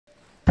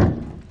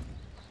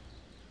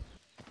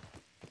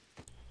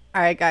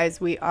Alright guys,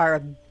 we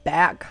are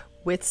back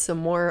with some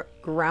more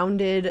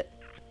Grounded.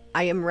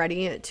 I am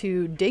ready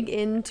to dig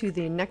into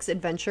the next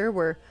adventure.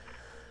 We're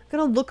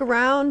gonna look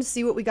around,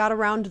 see what we got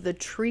around the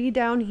tree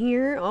down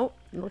here. Oh,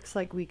 it looks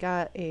like we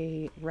got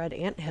a red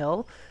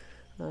anthill.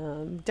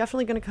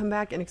 Definitely gonna come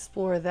back and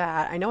explore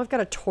that. I know I've got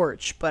a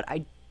torch, but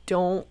I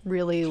don't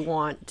really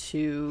want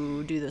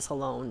to do this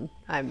alone.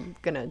 I'm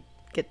gonna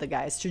get the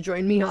guys to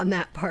join me on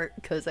that part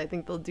because I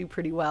think they'll do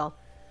pretty well.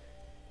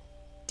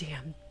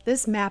 Damn,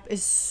 this map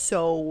is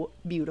so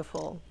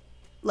beautiful.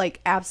 Like,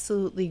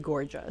 absolutely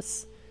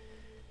gorgeous.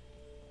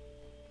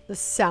 The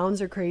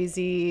sounds are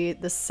crazy.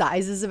 The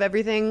sizes of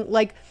everything.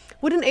 Like,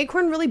 would an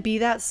acorn really be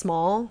that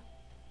small?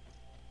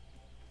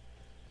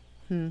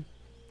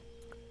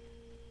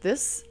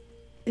 This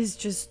is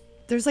just...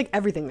 There's, like,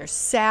 everything. There's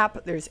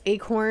sap. There's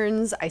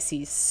acorns. I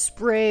see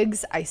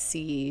sprigs. I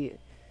see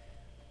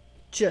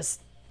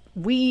just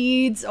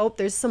weeds. Oh,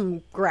 there's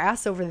some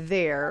grass over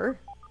there.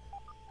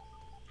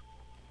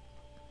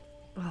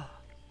 Oh,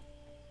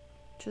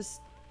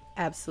 just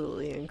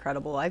absolutely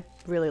incredible. I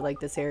really like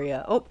this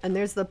area. Oh, and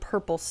there's the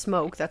purple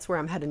smoke. That's where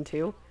I'm heading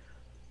to.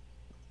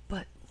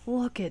 But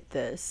look at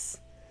this.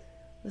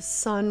 The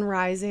sun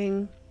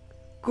rising.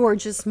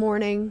 Gorgeous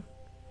morning.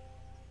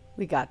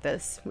 We got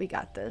this. We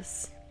got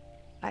this.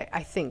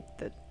 I think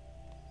that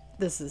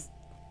this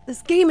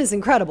game is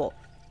incredible.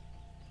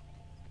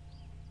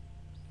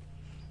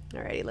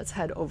 Alrighty, let's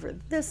head over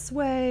this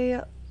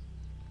way.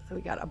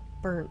 We got a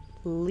burnt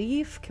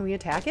leaf. Can we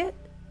attack it?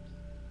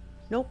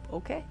 Nope.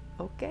 Okay.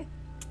 Okay.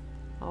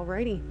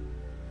 Alrighty.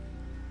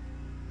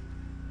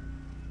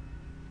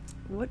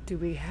 What do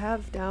we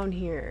have down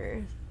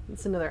here?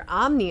 It's another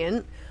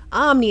Omniant.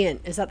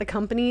 Omniant! Is that the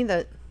company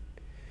that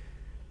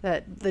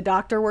the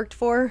doctor worked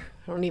for?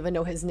 I don't even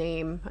know his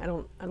name. I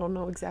don't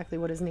know exactly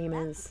what his name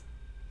is.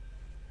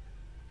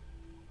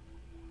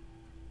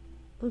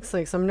 Looks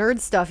like some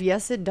nerd stuff.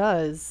 Yes, it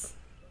does.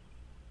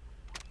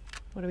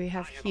 What do we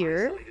have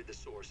here?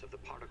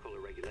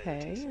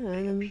 Okay,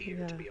 and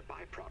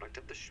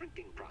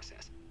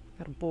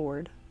got a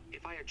board.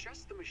 If I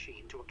adjust the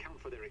machine to account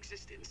for their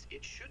existence,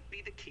 it should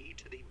be the key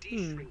to the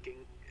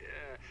de-shrinking,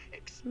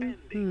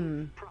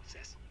 expanding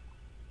process.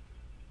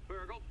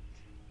 Virgil,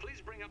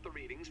 please bring up the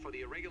readings for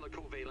the irregular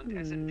covalent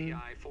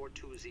SNPI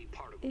 42Z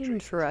particle.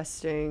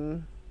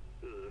 Interesting.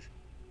 Ugh,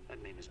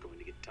 that name is going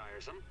to get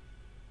tiresome.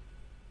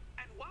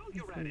 And while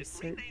you're at it,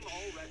 rename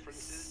all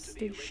references to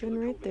the Station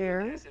irregular right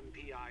there. covalent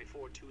SNPI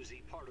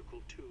 42Z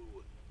particle to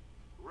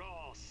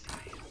raw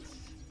science.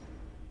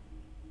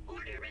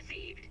 Order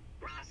received.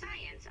 Raw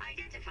science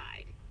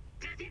identified.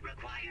 Does it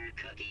require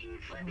cooking,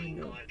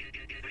 flipping, or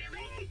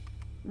grilling?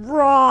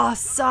 Raw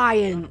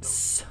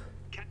science.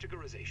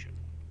 Categorization.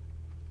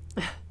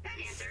 That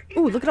answer is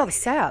Ooh, look at all the affirmative,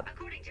 sap.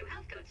 according to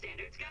health code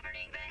standards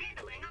governing the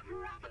handling of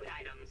raw food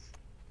items.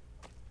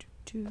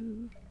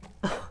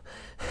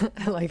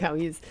 I like how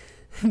he's,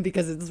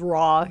 because it's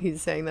raw,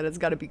 he's saying that it's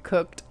got to be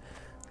cooked.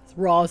 It's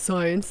raw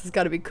science. It's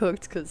got to be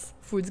cooked because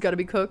food's got to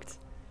be cooked.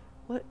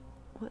 What?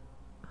 What?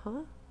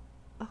 Huh?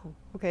 Oh,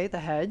 okay. The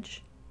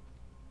hedge.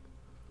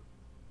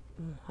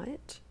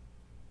 What?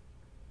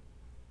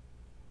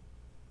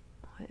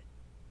 What?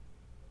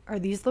 Are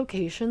these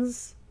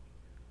locations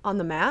on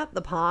the map?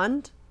 The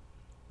pond?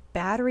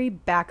 Battery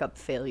backup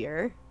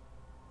failure.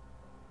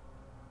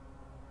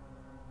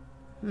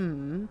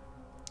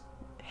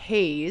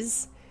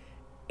 Haze.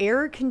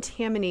 Air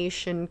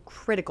contamination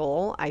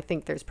critical. I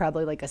think there's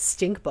probably like a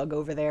stink bug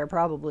over there,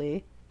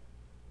 probably.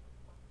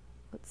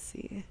 Let's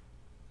see.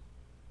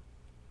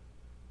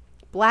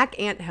 Black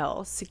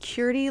anthill.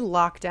 Security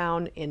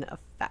lockdown in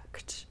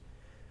effect.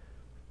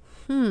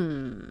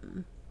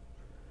 Do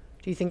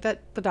you think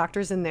that the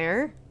doctor's in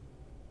there?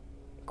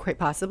 Quite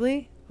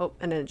possibly. Oh,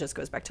 and then it just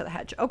goes back to the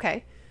hedge.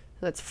 Okay.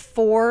 So that's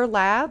 4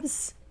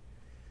 labs.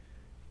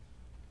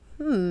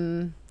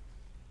 Can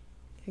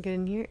I get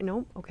in here?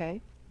 Nope.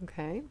 Okay.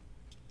 Okay.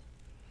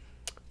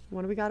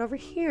 What do we got over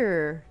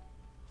here?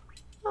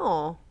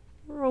 Oh,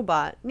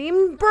 robot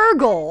named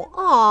Burgle.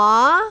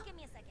 Aww.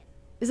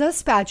 Is that a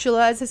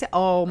spatula as his hand?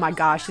 Oh my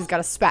gosh, he's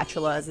got a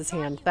spatula as his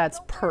hand. That's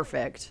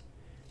perfect.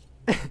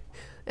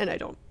 And I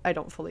don't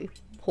fully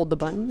hold the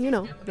button, you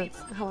know. That's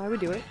how I would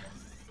do it.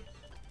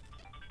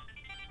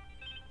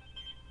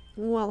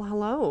 Well,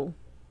 hello.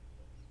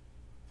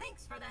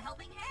 Thanks for the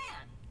helping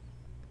hand.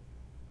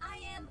 I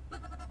am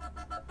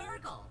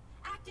Burgle,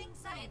 acting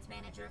science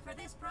manager for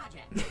this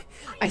project.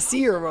 I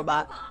see you're a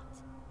robot.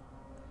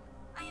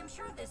 I am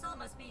sure this all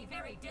must be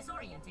very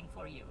disorienting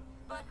for you,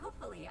 but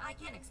hopefully I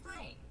can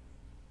explain.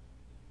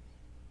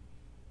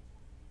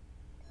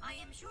 I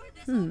am sure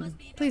this all must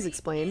be Please very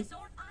explain.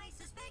 I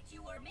suspect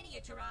you were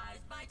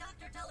miniaturized by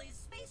Dr. Tully's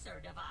spacer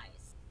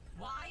device.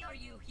 Why are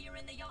you here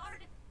in the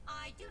yard?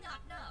 I do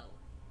not know.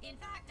 In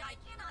fact, I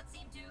cannot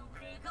seem to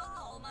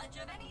recall much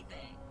of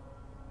anything.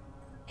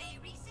 A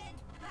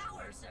recent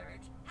power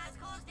surge has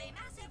caused a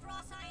massive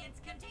raw science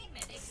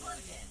containment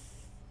explosion.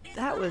 This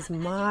That was lab,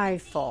 as you my can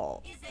see,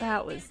 fault. is a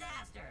That was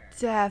disaster.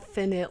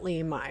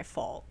 definitely my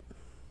fault.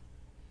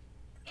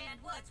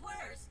 And what's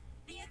worse,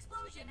 The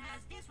explosion has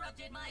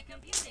disrupted my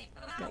computing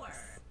power.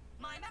 Yikes.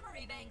 My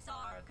memory banks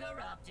are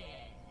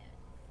corrupted.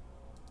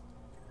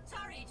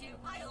 Sorry to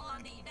pile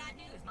on the bad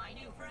news, my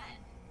new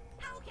friend.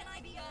 How can I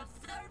be of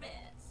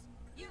service?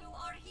 You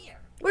are here.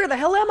 Where the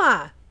hell am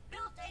I?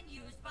 Built and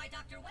used by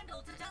Dr.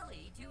 Wendell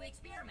Tully to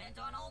experiment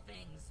on all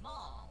things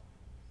small.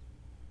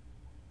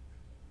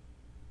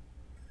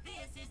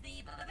 This is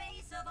the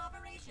base of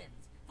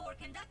operations for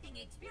conducting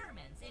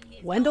experiments in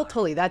his Wendell yard.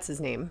 Tully, that's his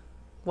name.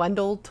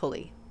 Wendell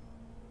Tully.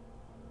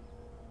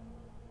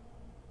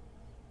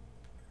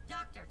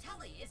 Dr.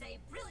 Tully is a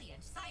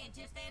brilliant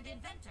scientist and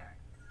inventor.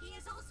 He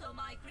is also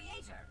my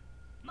creator.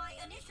 My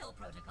initial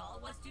protocol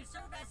was to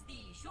serve as the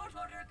short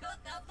order cook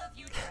of the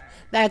future.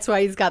 That's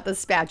why he's got the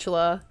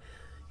spatula.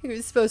 He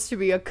was supposed to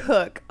be a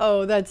cook.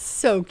 Oh, that's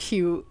so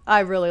cute.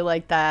 I really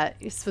like that.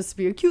 He's supposed to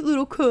be a cute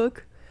little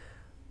cook.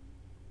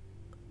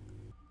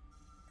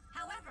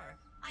 However,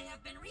 I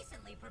have been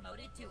recently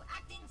promoted to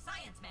acting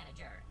science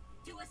manager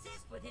to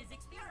assist with his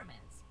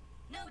experiments.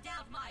 No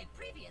doubt my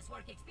previous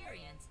work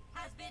experience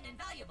has been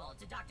invaluable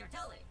to Dr.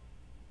 Tully.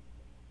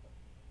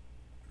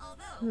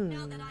 Although,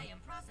 now that I am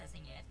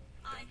processing it,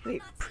 I have Wait,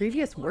 not seen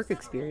previous it for work several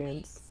experience?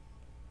 weeks.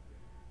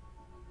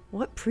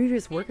 What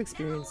previous work And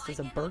experience now does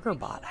I a cannot burger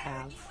recall bot where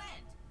have? he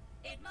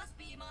went. It must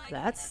be my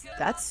That's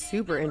corrupted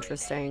super memory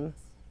interesting.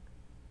 banks.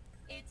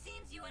 It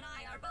seems you and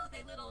I are both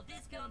a little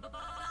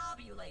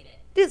discombobulated.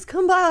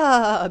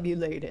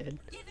 Discombobulated.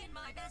 Given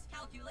my best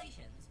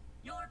calculations,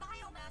 your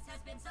biomass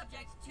has been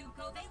subject to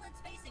covalent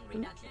spacing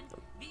reduction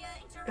via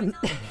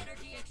interatomic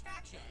energy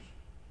extraction.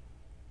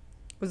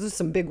 Those are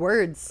some big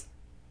words.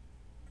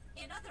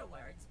 In other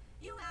words,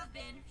 you have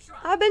been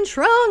shrunk. I've been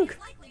shrunk. It's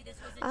likely this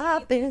was I've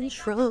achieved been using Dr.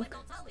 shrunk.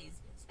 Wendell Tully's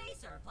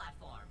spacer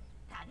platform,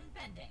 patent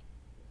pending.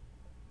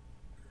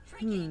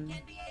 Shrinking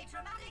can be a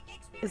traumatic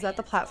experience. Is that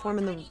the platform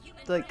in for the, tiny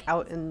human like, brains,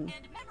 out in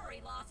and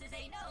memory loss is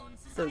a known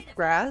the side effect.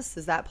 grass?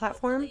 Is that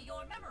platform? Hopefully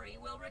your memory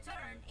will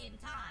return in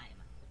time.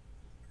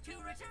 To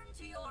return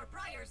to your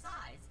prior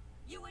size,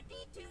 you would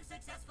need to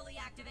successfully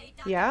activate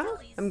Dr. Yeah?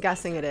 Tully's I'm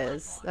guessing it spacer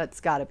is. platform.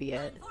 That's gotta be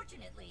it.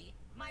 Unfortunately,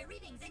 my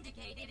readings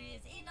indicate it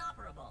is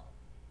inoperable.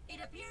 It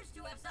appears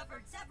to have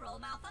suffered several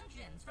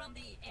malfunctions from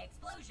the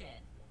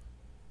explosion.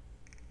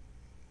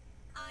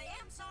 I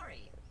am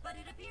sorry, but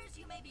it appears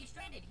you may be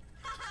stranded.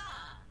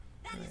 Haha!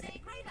 That is a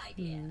great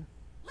idea.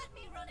 Let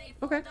me run a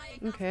full Okay,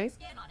 diagnostic okay.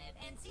 scan on it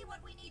and see what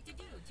we need to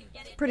do to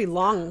get it Pretty fixed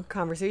long up.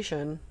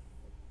 conversation.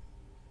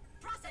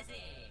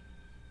 Processing.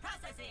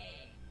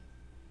 Processing.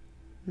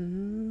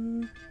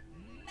 Mm.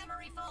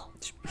 Memory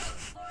fault. Code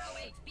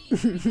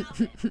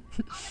 408B3000.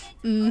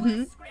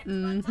 Ominous OS script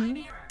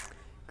runtime error.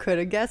 Could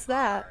have guessed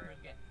that. Arg.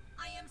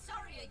 I am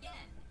sorry again.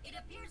 It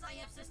appears I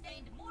have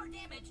sustained more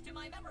damage to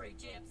my memory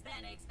chips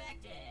than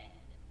expected.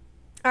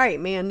 All right,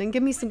 man. Then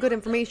give me some good Without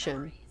those information.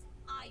 memories,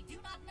 I do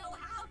not know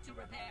how to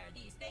repair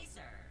the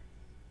spacer.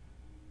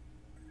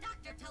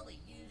 Dr. Tully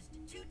used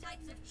two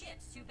types of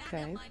chips to back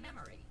Okay. up my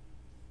memory.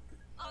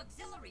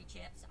 Auxiliary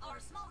chips are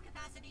small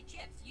capacity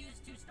chips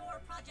used to store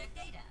project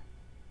data.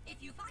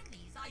 If you find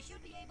these, I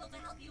should be able to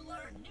help you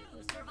learn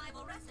new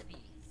survival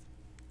recipes.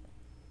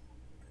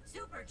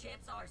 Super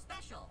chips are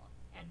special,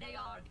 and they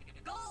are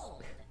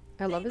gold.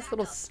 I love They his back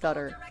little up full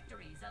stutter.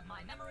 directories of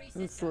my memory It's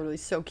system. literally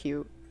so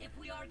cute. If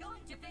we are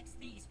going to fix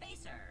the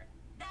spacer,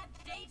 that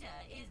data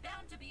is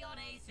bound to be on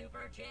a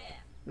super chip.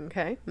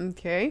 Okay,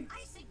 okay.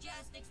 I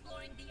suggest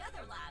exploring the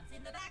other labs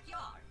in the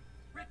backyard.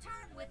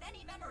 Return with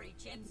any memory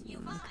chips you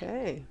find.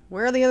 Okay.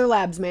 Where are the other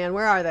labs, man?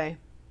 Where are they?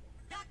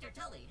 Dr.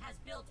 Tully has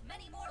built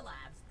many more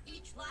labs.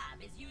 Each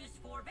lab is used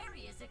for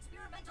various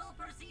experimental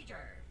procedures.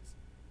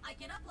 I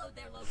can upload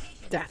their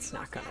locations. That's to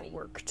your not gonna Savvy.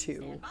 work, too.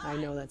 Stand I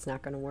by. know that's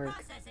not gonna work.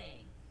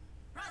 Processing.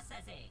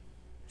 Processing.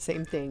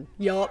 Same thing.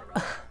 Yup.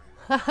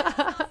 Code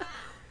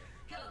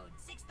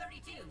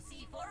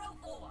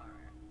 632C404.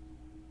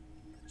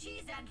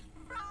 Cheese and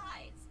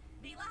fries.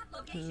 The lab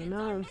locations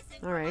No. are missing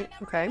from All right, my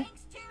memory okay.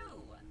 banks too.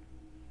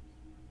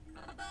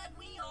 But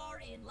we are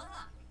in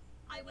luck.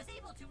 I was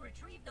able to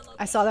retrieve the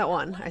I saw that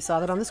location of one. I saw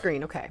that on the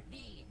screen. facility, Okay.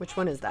 the Which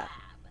one is Hedge that?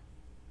 Lab.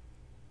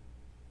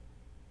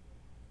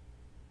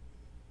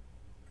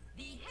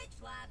 The Hedge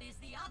Lab is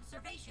the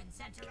observation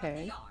center of Okay.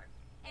 the yard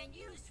and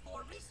used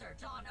for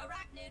research on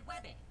arachnid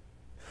webbing.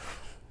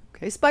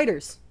 Okay,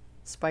 spiders. You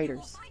will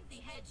Spiders. find the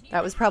hedge near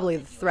That was the probably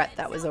house the if you threat head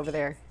that was over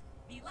there.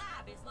 southeast. The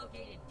lab is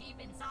located deep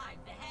inside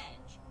the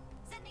hedge.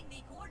 Sending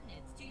the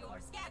coordinates to your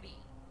Scabby.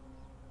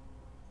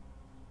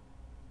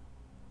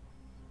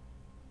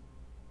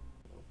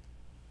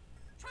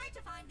 Try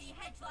to find the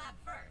hedge lab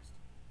first,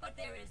 but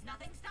there is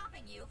nothing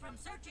stopping you from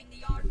searching the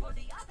yard for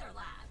the other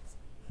labs.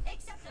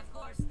 Except, of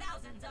course,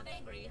 thousands of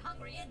angry,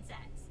 hungry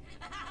insects.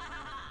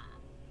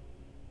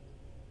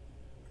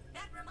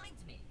 That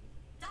reminds me.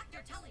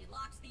 Dr. Tully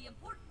locks the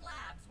important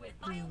labs with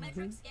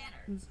biometric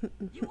scanners.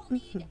 You will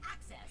need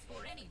access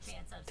for any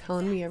chance of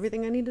Telling me success.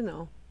 everything I need to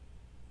know.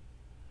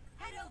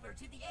 Head over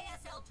to the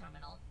ASL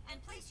terminal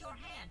and place your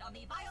hand on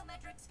the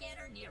biometric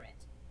scanner near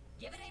it.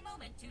 Give it a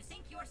moment to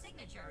sync your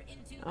signature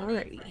into the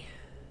Alrighty. mainframe.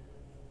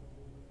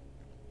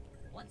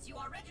 Once you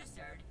are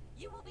registered,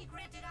 you will be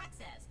granted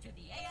access to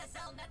the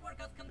ASL network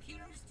of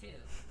computers too.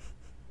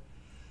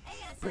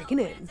 ASL Breaking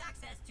in. grants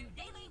access to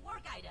daily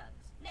work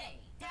items, nay,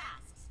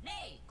 tasks,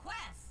 nay,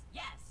 quests.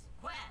 Yes,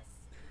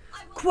 quests.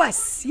 I will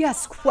Quests, reward you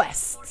yes, raw science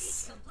quests. For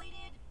each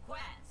completed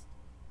quest.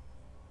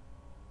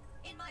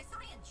 In my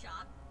science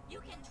shop,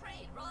 you can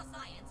trade raw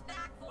science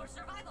back for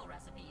survival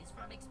recipes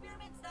from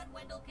experiments that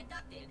Wendell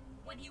conducted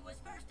when he was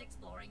first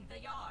exploring the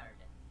yard.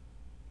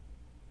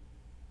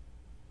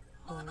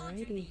 Log on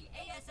to the Alrighty.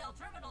 ASL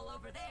terminal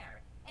over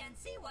there and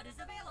see what is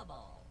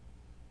available.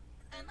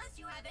 Unless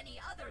you have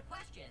any other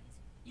questions,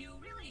 you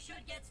really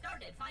should get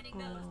started finding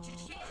those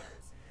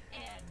chips.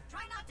 And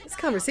try not to This die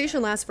out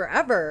conversation there. lasts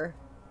forever.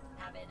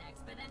 Have an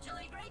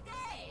exponentially great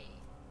day.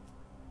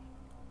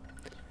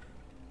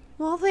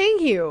 Well,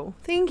 thank you.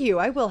 Thank you.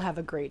 I will have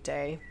a great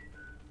day.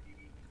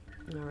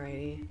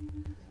 Alrighty.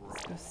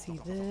 Let's go see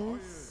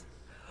this.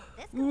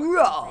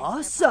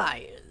 Raw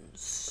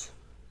science.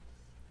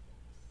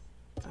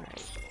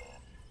 Alright.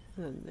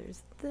 And then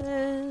there's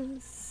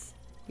this.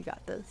 You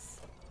got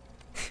this.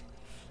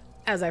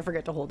 As I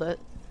forget to hold it.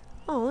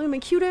 Oh, look at my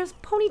cute ass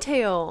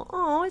ponytail.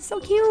 Oh, it's so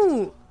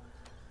cute.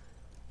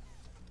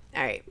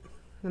 Alright.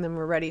 And then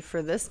we're ready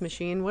for this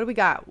machine. What do we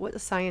got? What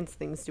science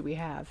things do we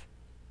have?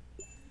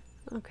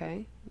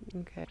 Okay.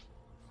 Okay.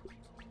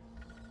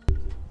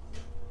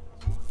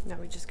 Now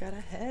we just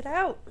gotta head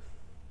out.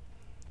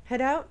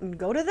 Head out and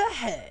go to the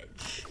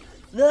hedge.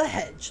 The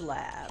hedge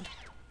lab.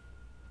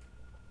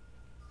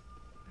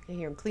 I can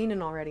hear him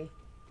cleaning already.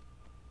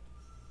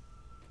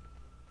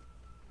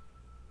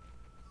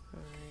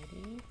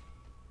 Alrighty.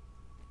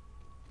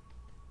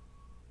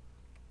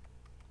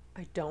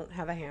 I don't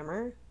have a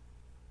hammer.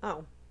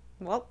 Oh.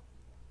 Well.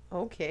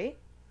 Okay.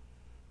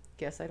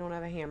 Guess I don't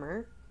have a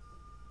hammer.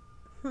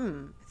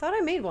 I thought I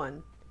made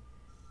one.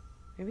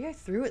 Maybe I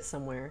threw it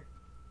somewhere.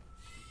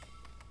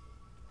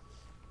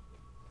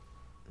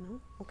 No?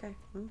 Okay.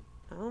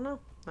 I don't know.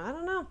 I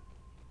don't know.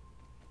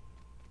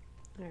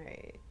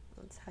 Alright.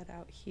 Let's head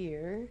out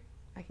here.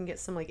 I can get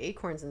some like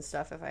acorns and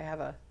stuff if I have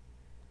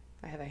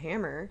a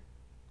hammer.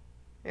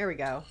 There we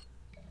go.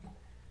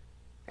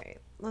 Alright.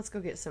 Let's go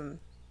get some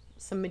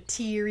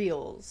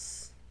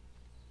materials.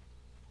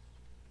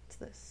 What's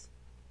this?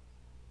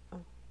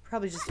 Oh,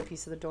 probably just a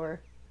piece of the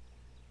door.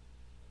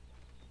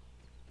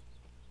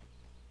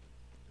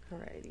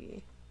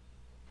 Alrighty.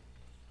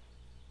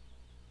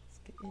 Let's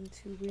get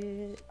into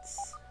it.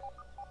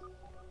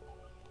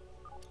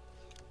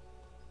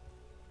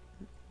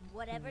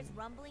 Whatever's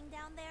rumbling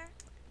down there.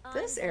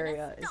 This I'm gonna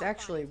area is stomp on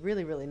actually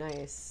really, really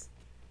nice.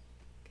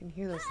 You can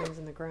hear those things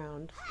in the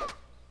ground.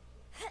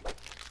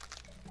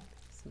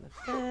 Some of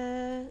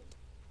that.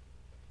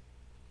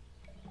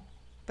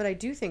 But I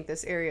do think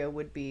this area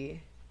would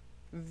be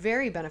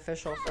very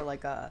beneficial for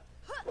like a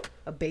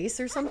base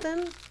or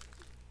something.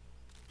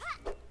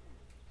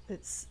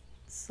 It's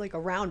like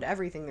around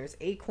everything. There's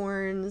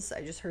acorns.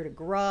 I just heard a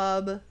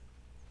grub.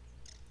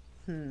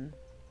 I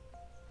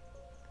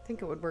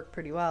think it would work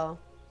pretty well.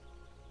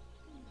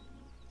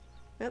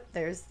 Yep,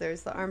 there's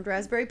the armed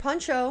raspberry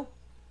puncho.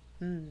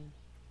 I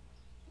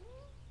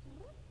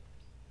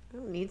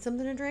don't need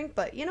something to drink,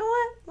 but you know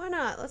what? Why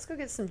not? Let's go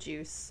get some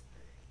juice.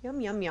 Yum,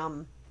 yum,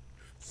 yum.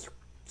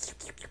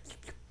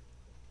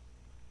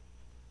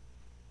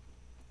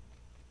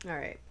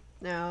 Alright,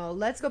 now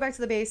let's go back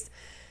to the base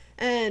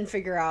and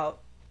figure out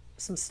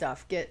some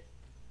stuff. Get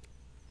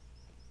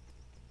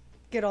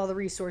all the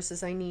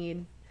resources I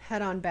need.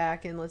 Head on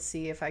back and let's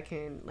see if I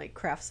can like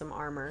craft some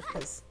armor,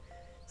 because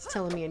it's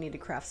telling me I need to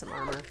craft some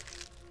armor.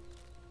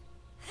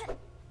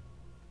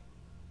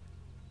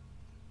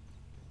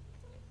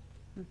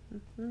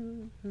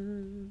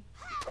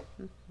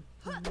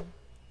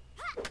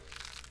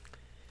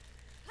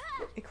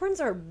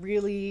 Acorns are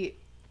really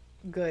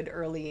good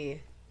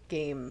early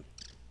game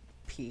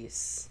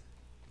piece.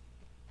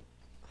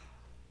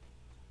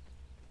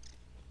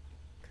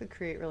 Could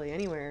create really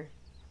anywhere.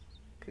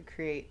 Could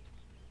create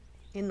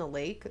in the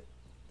lake.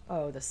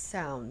 Oh, the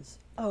sounds.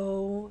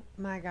 Oh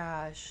my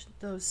gosh.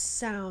 Those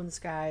sounds,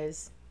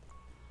 guys.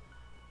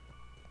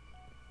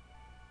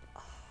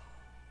 Oh.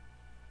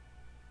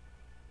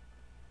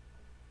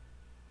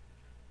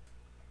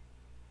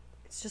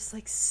 It's just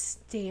like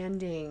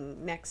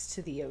standing next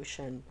to the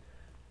ocean.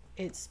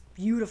 It's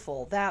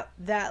beautiful. That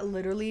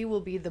literally will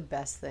be the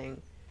best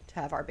thing to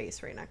have our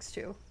base right next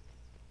to.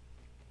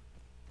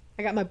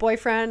 I got my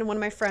boyfriend and one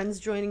of my friends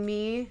joining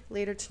me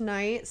later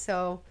tonight,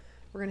 so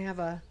we're gonna have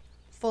a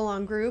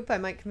full-on group. I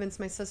might convince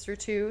my sister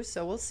too,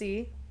 so we'll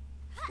see.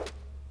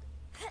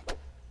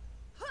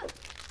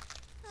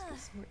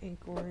 Some more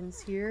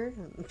acorns here.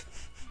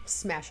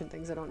 Smashing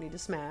things I don't need to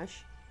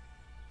smash.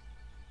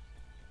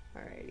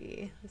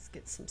 Alrighty, let's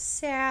get some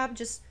sap.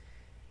 Just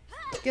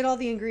get all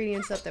the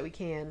ingredients up that we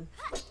can.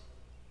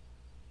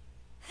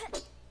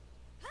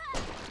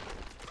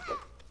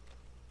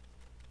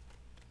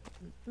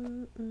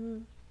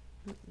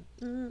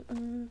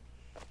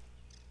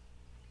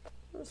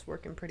 That's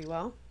working pretty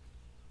well.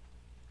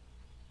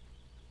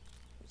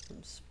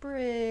 Some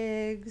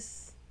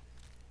sprigs.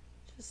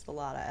 Just a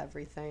lot of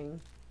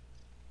everything.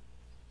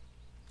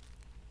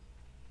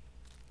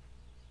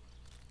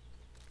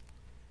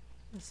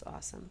 That's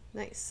awesome.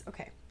 Nice.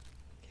 Okay.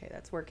 Okay,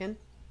 that's working.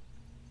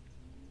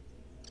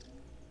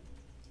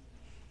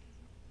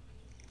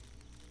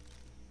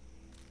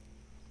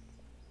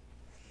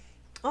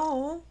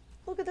 Oh,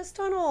 look at this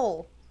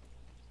tunnel.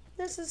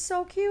 This is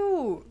so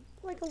cute.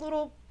 Like a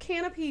little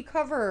canopy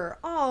cover.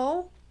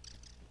 Oh.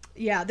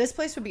 Yeah, this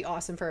place would be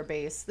awesome for a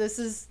base. This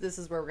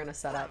is where we're gonna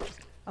set up.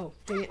 Oh,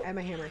 dang it, I have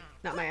my hammer.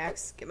 Not my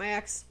axe. Get my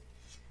axe.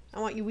 I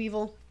want you,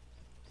 Weevil.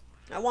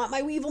 I want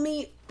my Weevil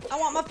meat. I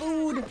want my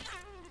food.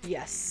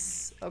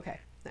 Yes. Okay,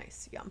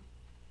 nice. Yum.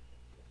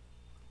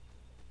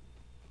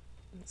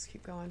 Let's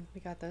keep going.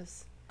 We got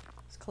this.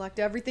 Let's collect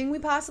everything we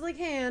possibly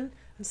can.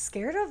 I'm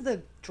scared of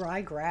the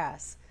dry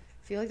grass.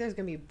 I feel like there's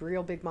gonna be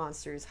real big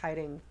monsters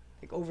hiding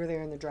like over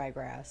there in the dry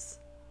grass.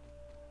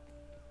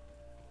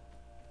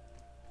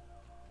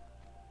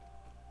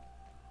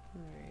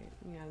 Alright,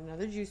 we got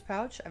another juice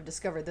pouch. I've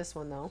discovered this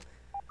one though.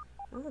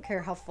 I don't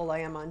care how full I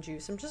am on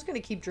juice. I'm just gonna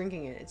keep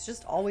drinking it. It's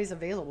just always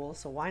available,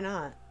 so why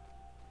not?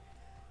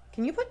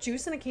 Can you put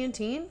juice in a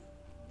canteen?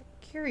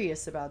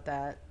 Curious about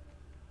that.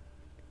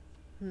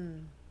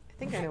 I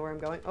think I know where I'm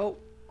going. Oh,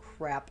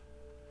 crap.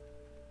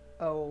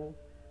 Oh.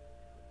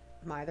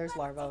 My, there's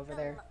larva over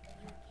there.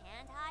 You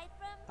can't hide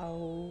from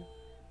Oh.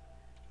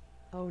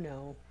 Oh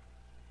no.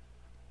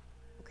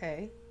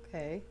 Okay,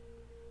 okay.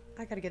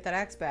 I gotta get that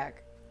axe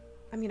back.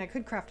 I mean, I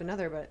could craft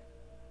another, but...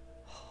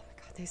 Oh my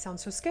god, they sound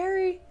so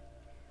scary.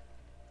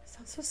 They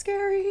sound so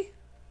scary.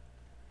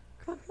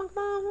 Come on, come on,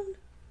 come on.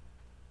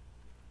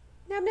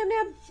 Nab, nab,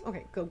 nab.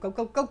 Okay, go, go,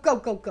 go, go, go,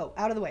 go, go.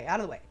 Out of the way, out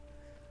of the way.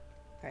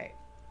 Alright,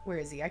 where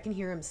is he? I can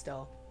hear him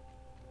still.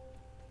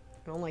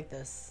 I don't like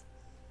this.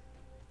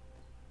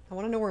 I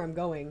want to know where I'm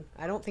going.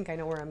 I don't think I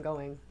know where I'm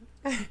going.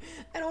 I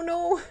don't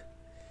know.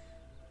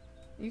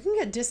 You can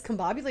get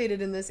discombobulated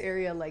in this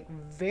area like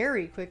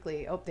very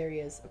quickly. Oh, there he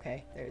is.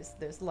 Okay, there's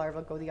the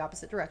larva. Go the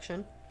opposite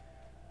direction.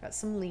 Got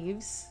some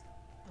leaves.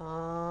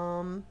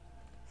 Where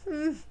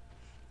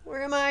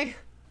am I?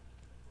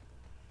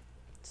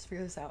 Just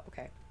figure this out.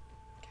 Okay.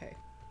 Okay.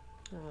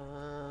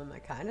 I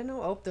kind of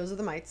know. Oh, those are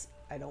the mites.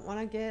 I don't want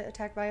to get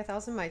attacked by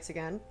 1,000 mites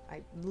again.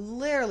 I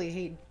literally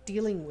hate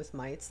dealing with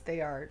mites. They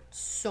are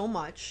so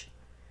much.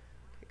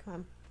 Okay, come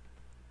on.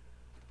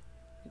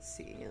 Let's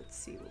see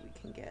what we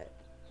can get.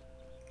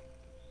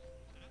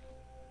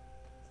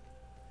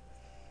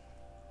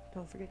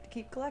 Don't forget to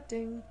keep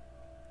collecting.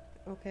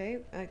 Okay,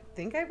 I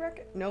think I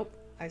nope,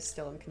 I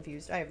still am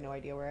confused. I have no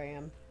idea where I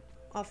am.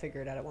 I'll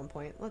figure it out at one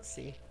point. Let's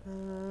see.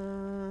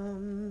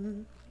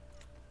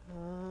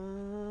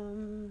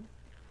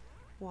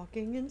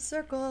 Walking in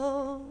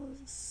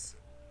circles.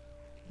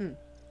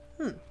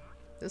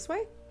 This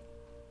way?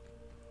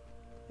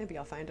 Maybe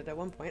I'll find it at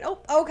one point. Oh,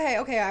 okay,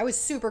 okay, I was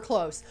super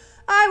close.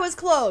 I was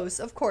close,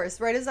 of course.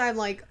 Right as I'm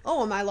like,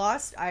 oh, am I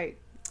lost? I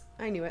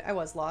knew it. I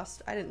was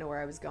lost. I didn't know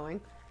where I was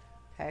going.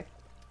 Okay,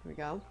 here we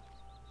go.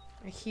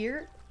 I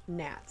hear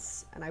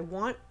gnats, and I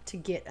want to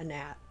get a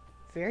gnat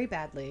very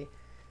badly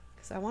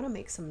because I want to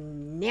make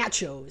some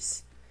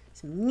nachos.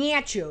 Some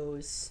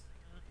nachos.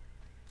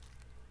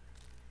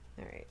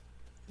 All right.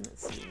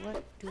 Let's see,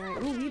 what do I...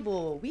 Ooh,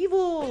 Weevil!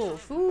 Weevil!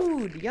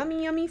 Food!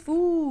 Yummy, yummy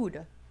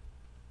food!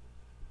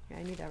 Yeah,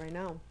 I need that right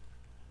now.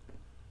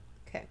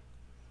 Okay.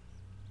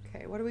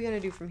 Okay, what are we gonna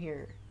do from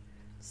here?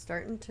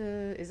 Starting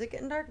to... Is it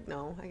getting dark?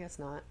 No, I guess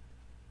not.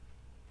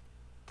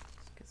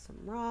 Let's get some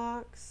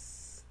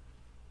rocks.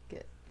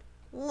 Get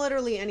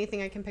literally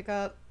anything I can pick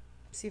up.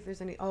 See if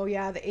there's any... Oh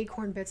yeah, the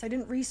acorn bits. I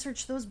didn't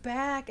research those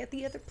back at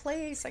the other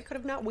place. I could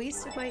have not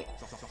wasted my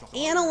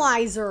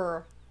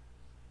analyzer.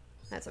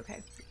 That's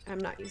okay. I'm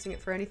not using it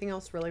for anything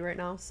else really right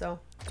now, so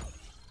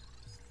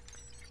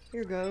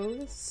here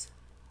goes.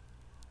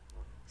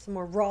 Some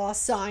more raw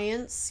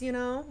science, you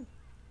know?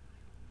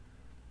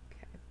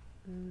 Okay.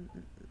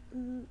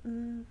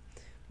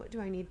 What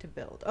do I need to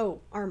build? Oh,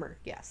 armor,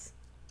 yes.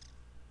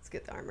 Let's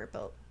get the armor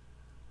built.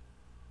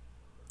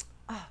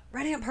 Ah,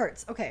 red ant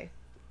parts. Okay,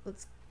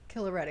 let's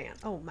kill a red ant.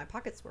 Oh, my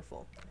pockets were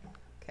full.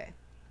 Okay.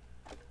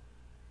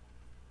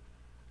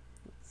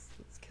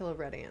 Let's kill a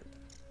red ant.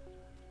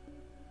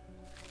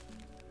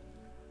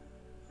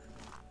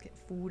 Get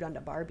food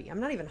onto Barbie. I'm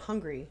not even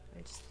hungry.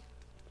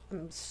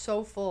 I'm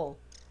so full.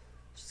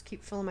 Just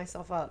keep filling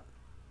myself up.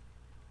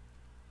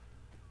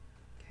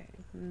 Okay.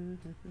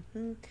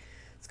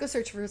 Let's go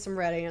search for some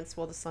red ants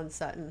while the sun's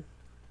setting.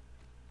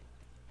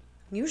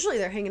 Usually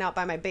they're hanging out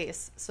by my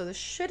base, so this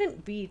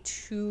shouldn't be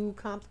too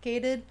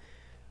complicated,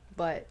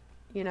 but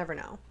you never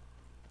know.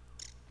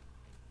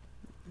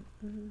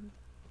 Let's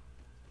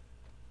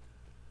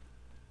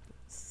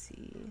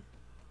see.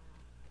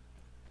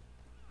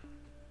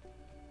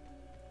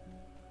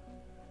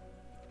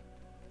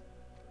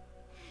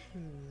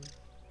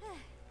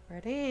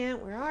 Red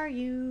ant, where are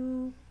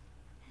you?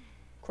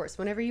 Of course,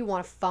 whenever you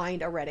want to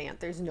find a red ant,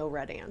 there's no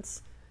red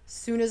ants. As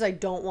soon as I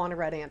don't want a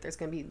red ant, there's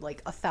going to be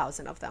like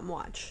 1,000 of them.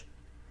 Watch.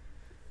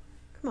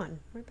 Come on,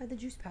 right by the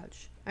juice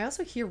pouch. I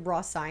also hear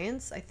raw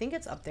science. I think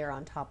it's up there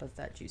on top of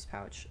that juice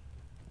pouch.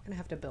 I'm going to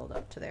have to build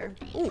up to there.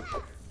 Ooh,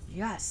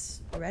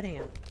 yes, red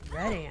ant,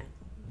 red ant.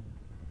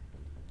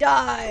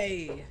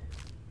 Die!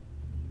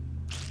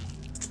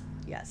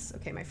 Yes.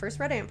 Okay, my first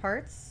red ant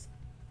parts.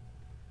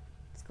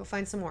 Let's go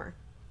find some more.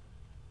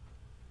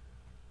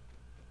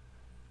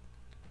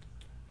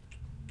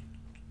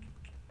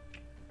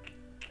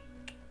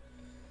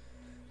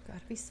 Gotta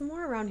be some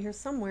more around here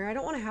somewhere. I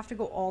don't want to have to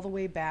go all the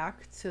way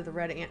back to the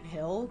red ant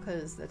hill,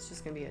 because that's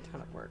just going to be a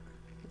ton of work.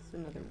 There's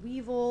another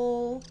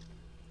weevil.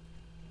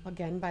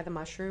 Again, by the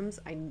mushrooms.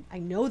 I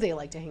know they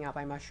like to hang out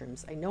by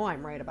mushrooms. I know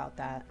I'm right about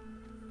that.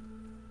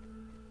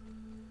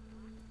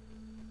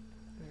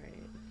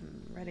 Alright.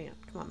 Red ant,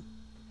 come on.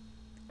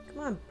 Come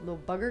on, little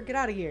bugger, get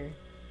out of here.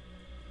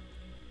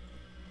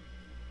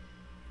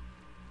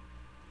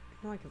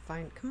 I know I can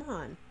find... Come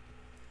on.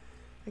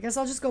 I guess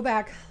I'll just go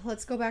back.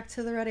 Let's go back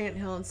to the red ant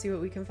hill and see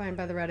what we can find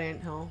by the red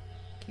ant hill.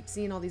 Keep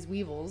seeing all these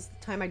weevils.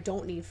 The time I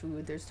don't need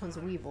food, there's tons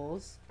of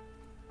weevils.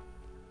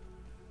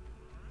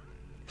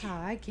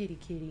 Hi, kitty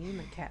kitty.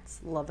 My cat's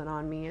loving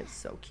on me. It's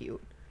so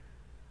cute.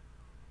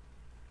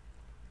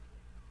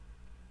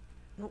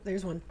 Oh,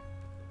 there's one.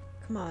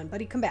 Come on,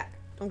 buddy. Come back.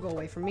 Don't go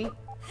away from me.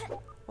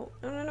 Oh,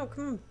 no.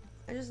 Come on.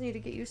 I just need to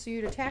get used to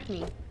you to attack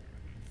me.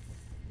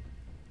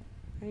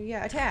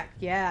 Yeah, attack.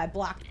 Yeah, I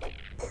blocked.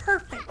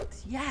 Perfect.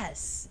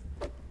 Yes.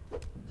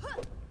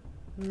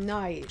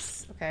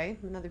 Nice. Okay,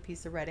 another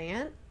piece of red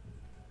ant.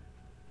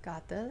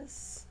 Got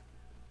this.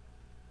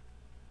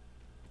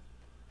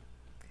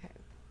 Okay.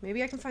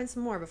 Maybe I can find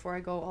some more before I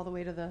go all the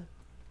way to the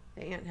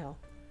ant hill.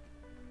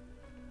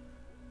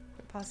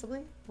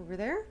 Possibly. Over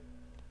there?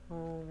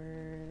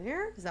 Over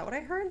there? Is that what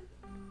I heard?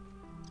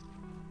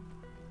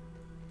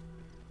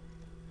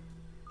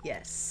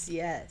 Yes,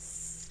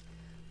 yes.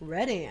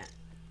 Red ant.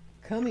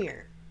 Come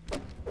here.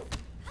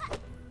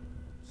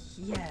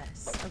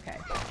 Yes. Okay.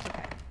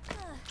 Okay.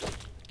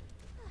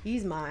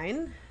 He's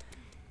mine.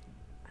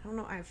 I don't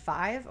know. I have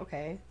 5.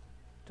 Okay.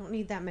 Don't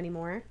need that many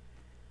more.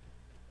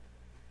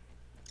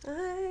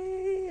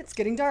 It's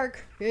getting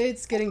dark.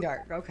 It's getting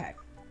dark. Okay.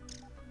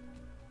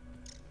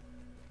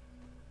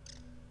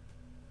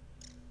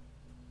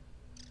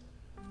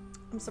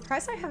 I'm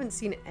surprised I haven't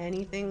seen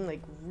anything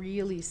like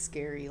really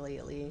scary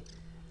lately.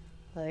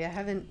 Like I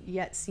haven't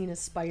yet seen a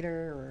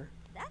spider or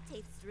That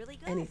tastes really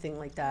good. anything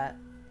like that.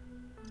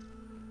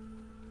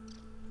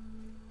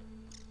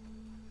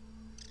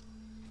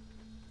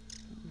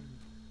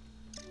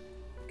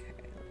 Okay,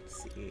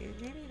 let's see.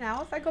 Maybe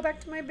now if I go back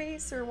to my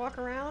base or walk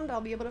around,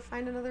 I'll be able to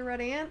find another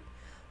red ant.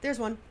 There's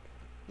one.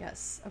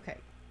 Yes. Okay.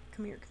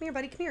 Come here. Come here,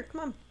 buddy. Come here.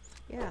 Come on.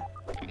 Yeah.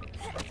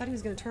 I thought he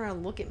was going to turn around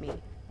and look at me.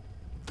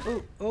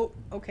 Oh, oh,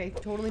 okay.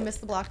 Totally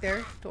missed the block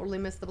there. Totally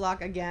missed the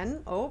block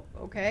again. Oh,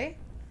 okay.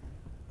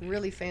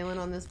 Really failing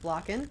on this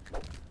blocking.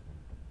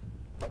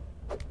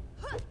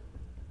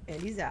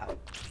 And he's out.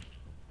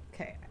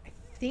 Okay, I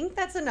think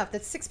that's enough.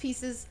 That's 6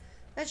 pieces.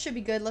 That should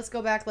be good. Let's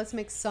go back. Let's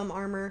make some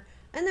armor.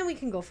 And then we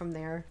can go from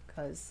there,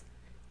 because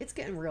it's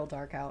getting real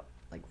dark out.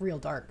 Like, real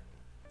dark.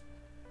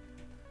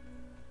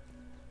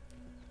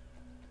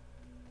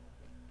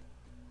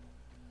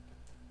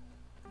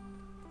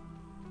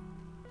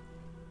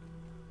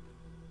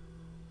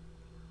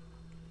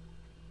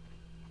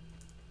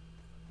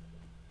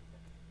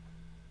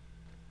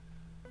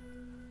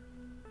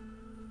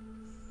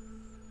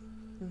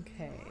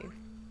 Okay.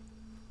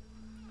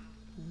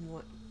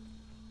 What?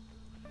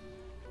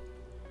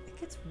 It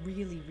gets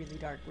really, really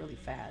dark really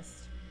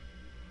fast.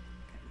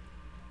 Okay.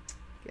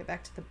 Get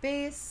back to the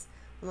base.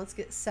 And let's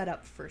get set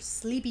up for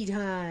sleepy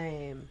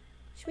time.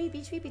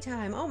 Sleepy, sleepy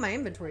time. Oh, my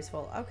inventory's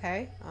full.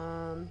 Okay.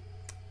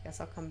 Guess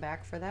I'll come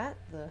back for that.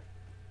 The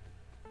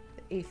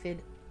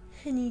aphid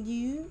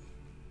honeydew.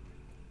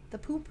 The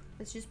poop.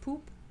 It's just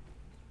poop.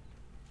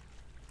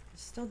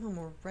 There's still no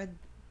more red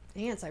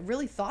ants. I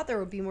really thought there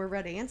would be more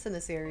red ants in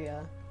this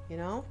area, you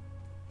know?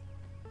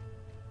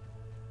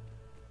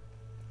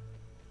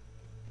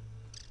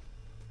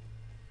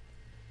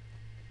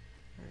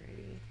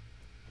 Alrighty.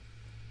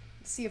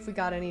 Let's see if we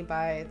got any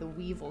by the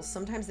weevils.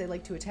 Sometimes they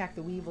like to attack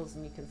the weevils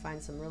and you can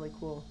find some really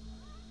cool...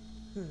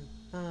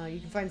 you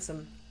can find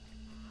some...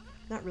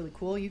 Not really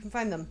cool. You can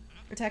find them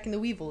attacking the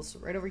weevils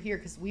right over here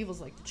because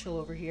weevils like to chill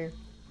over here.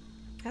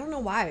 I don't know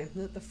why.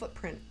 The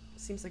footprint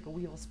seems like a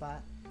weevil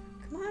spot.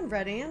 Come on,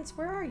 red ants,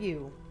 where are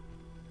you?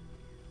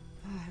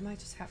 Oh, I might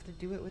just have to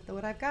do it with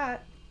what I've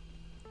got.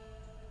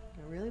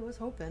 I really was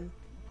hoping.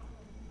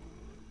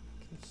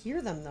 I can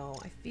hear them, though.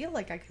 I feel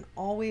like I can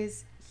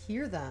always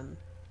hear them.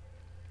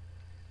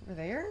 Over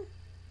there?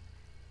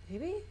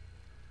 Maybe?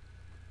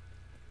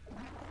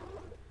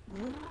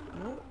 Nope,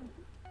 nope.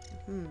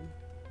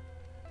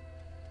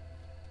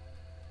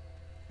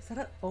 Is that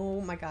a...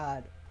 Oh, my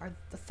God. Are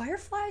the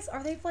fireflies,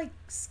 are they, like,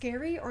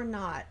 scary or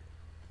not?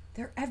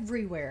 They're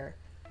everywhere.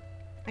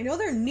 I know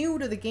they're new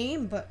to the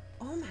game, but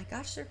oh my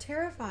gosh, they're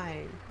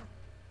terrifying.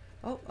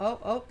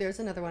 Oh, there's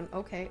another one.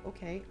 Okay,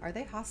 okay. Are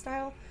they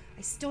hostile?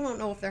 I still don't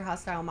know if they're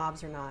hostile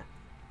mobs or not.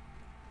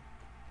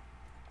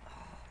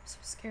 Oh, I'm so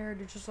scared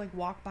to just like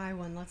walk by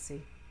one. Let's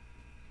see.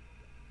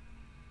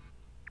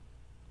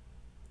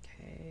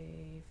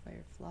 Okay,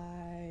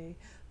 firefly.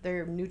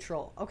 They're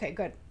neutral. Okay,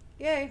 good.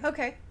 Yay,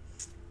 okay.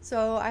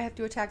 So I have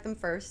to attack them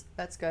first.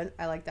 That's good.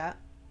 I like that.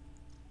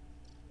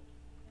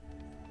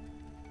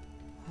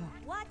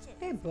 Watch it.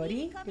 Hey,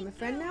 buddy. You my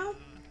friend now?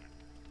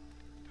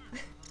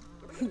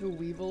 The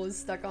Weevil is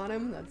stuck on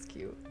him. That's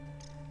cute.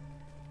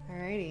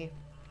 Alrighty.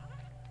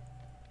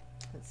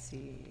 Let's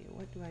see.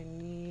 What do I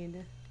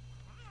need?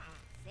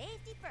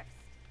 Safety first.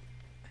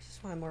 I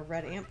just wanted more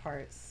red ant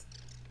parts.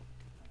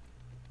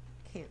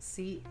 Can't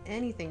see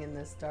anything in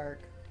this dark.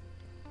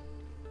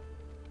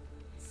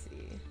 Let's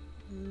see.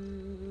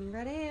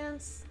 Red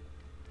ants.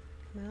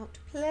 Come out to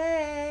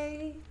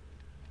play.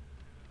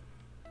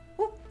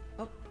 Whoop.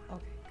 Oh,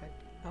 okay, good.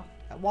 Oh,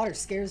 that water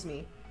scares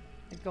me.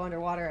 I'd go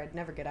underwater, I'd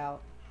never get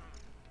out.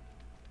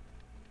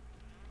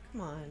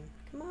 Come on.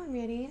 Come on,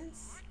 red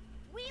ants.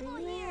 Weevil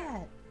Where you here.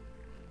 at?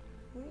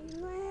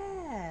 Where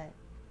you at?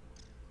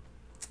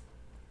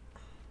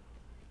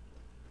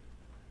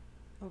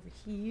 Over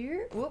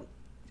here. Whoop.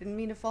 Didn't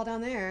mean to fall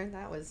down there.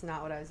 That was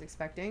not what I was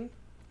expecting.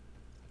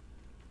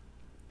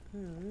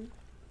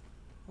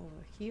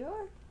 Over here?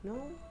 No?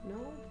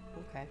 No?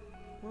 Okay.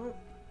 Well,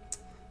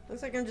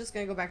 looks like I'm just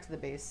gonna go back to the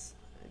base.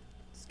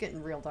 It's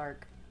getting real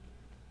dark.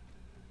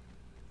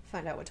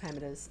 Find out what time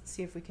it is.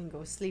 See if we can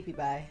go sleepy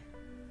by.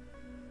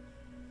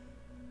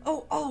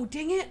 Oh,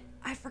 dang it!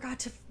 I forgot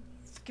to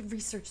freaking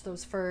research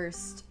those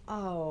first.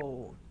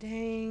 Oh,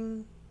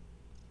 dang.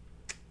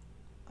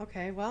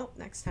 Okay, well,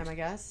 next time I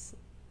guess.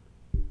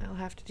 I'll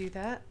have to do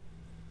that.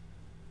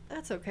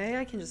 That's okay,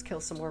 I can just kill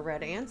some more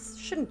red ants.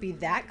 Shouldn't be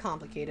that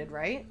complicated,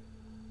 right?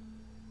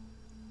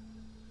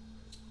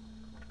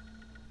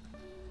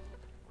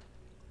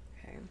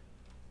 Okay.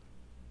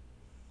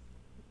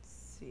 Let's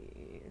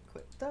see,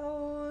 equip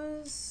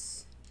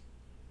those.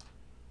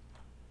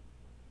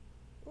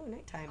 Oh,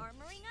 nighttime.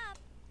 Armoring up.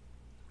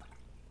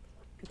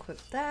 Equip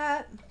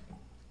that.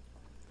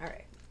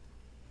 Alright.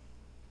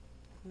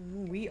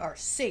 We are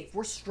safe.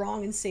 We're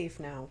strong and safe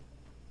now.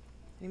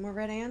 Any more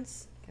red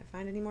ants? Can I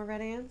find any more red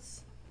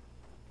ants?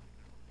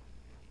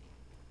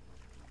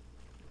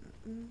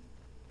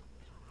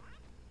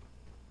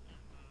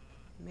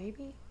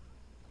 Maybe?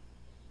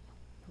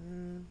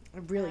 I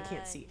really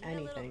can't see Need a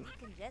little anything.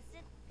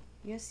 congested?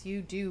 Yes,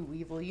 you do,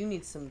 Weevil. You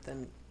need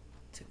something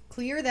to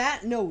clear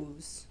that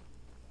nose.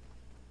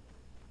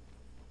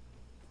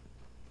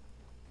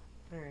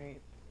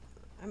 Alright.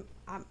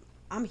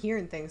 I'm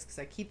hearing things because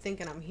I keep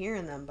thinking I'm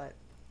hearing them, but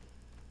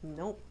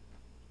nope.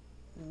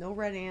 No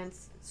red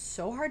ants. It's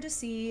so hard to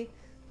see.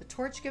 The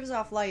torch gives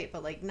off light,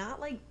 but like not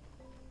like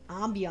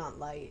ambient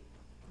light.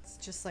 It's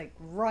just like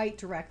right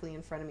directly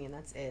in front of me, and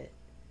that's it.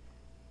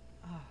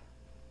 Oh,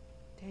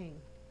 dang.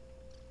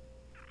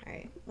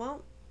 Alright,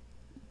 well,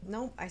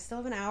 nope. I still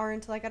have an hour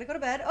until I gotta go to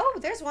bed. Oh,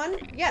 there's one.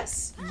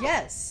 Yes,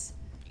 yes.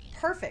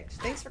 Perfect.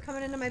 Thanks for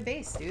coming into my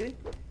base, dude.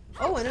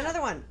 Oh, and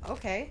another one.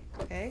 Okay,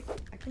 okay.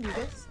 I can do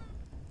this.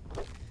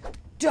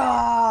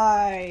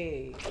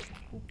 Die!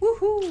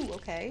 Woohoo!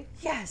 Okay.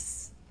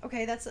 Yes!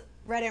 Okay, that's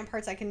red ant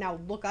parts I can now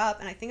look up,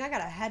 and I think I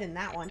got a head in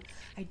that one.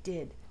 I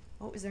did.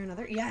 Oh, is there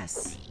another?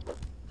 Yes!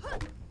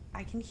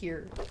 I can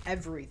hear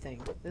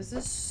everything. This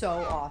is so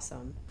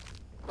awesome.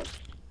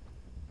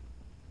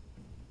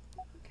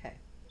 Okay.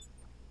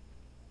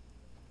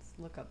 Let's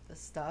look up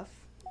this stuff.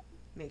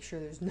 Make sure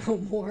there's no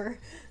more.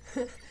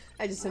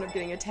 I just ended up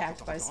getting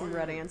attacked by some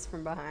red ants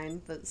from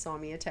behind that saw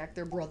me attack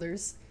their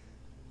brothers.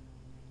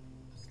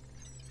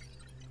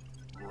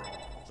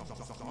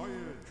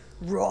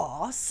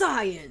 Raw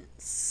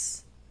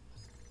science!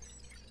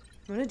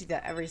 I'm gonna do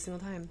that every single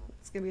time.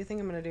 It's gonna be a thing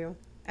I'm gonna do.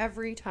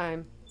 Every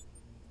time.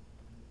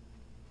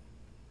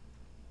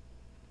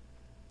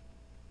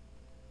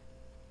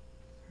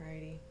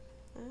 Alrighty.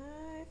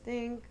 I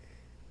think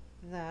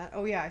that...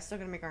 Oh yeah, I still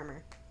gotta make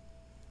armor.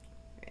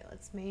 Alright,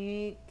 let's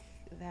make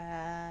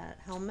that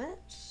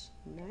helmet.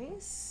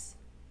 Nice.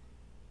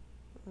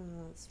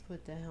 Let's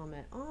put the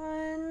helmet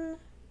on.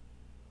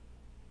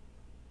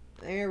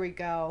 There we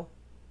go.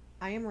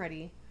 I am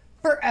ready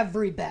for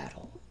every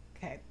battle.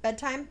 Okay,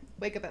 bedtime.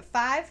 Wake up at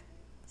 5.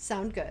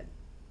 Sound good.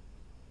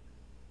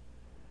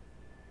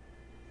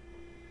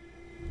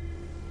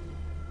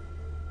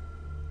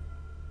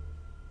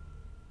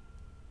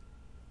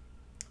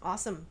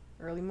 Awesome.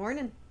 Early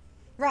morning.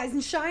 Rise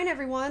and shine,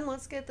 everyone.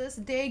 Let's get this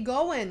day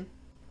going.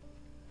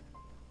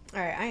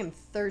 Alright, I am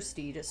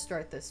thirsty to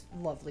start this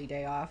lovely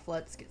day off.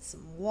 Let's get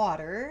some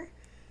water.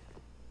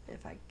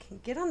 If I can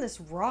get on this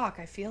rock,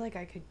 I feel like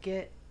I could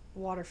get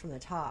water from the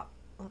top.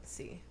 Let's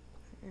see.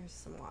 There's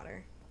some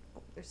water.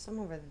 Oh, there's some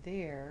over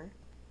there.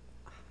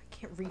 Oh, I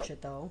can't reach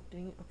it, though.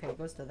 Dang it. Okay, it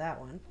goes to that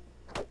one.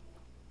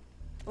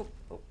 Oh,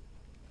 oh.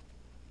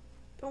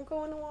 Don't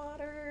go in the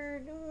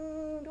water.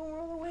 Don't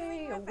roll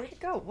away. Oh, where'd it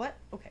go? What?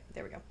 Okay,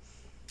 there we go.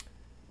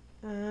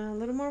 A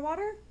little more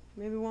water?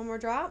 Maybe one more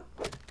drop?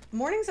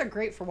 Mornings are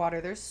great for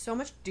water. There's so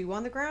much dew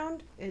on the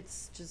ground.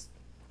 It's just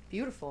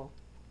beautiful.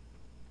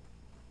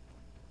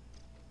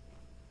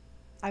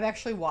 I've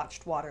actually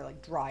watched water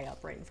like dry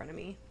up right in front of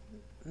me.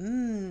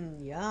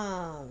 Mmm,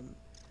 yum.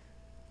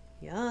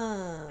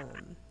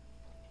 Yum.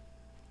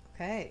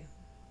 Okay.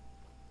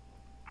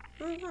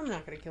 I'm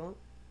not gonna kill him.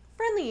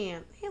 friendly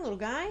ant. Hey, little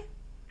guy.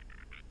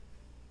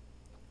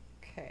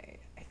 Okay.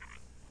 I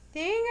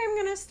think I'm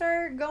going to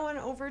start going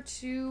over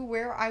to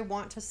where I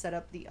want to set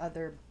up the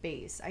other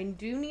base. I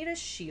do need a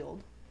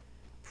shield.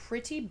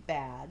 Pretty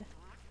bad.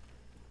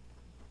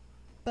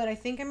 But I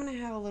think I'm going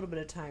to have a little bit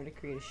of time to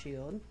create a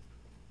shield.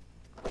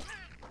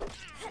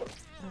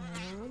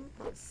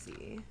 Let's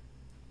see.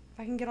 If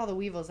I can get all the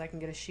weevils, I can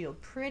get a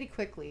shield pretty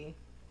quickly.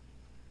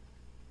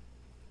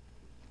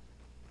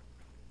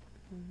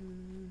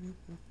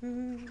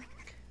 There's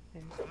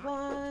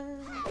one.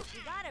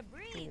 You gotta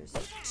breathe.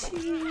 There's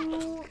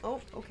two.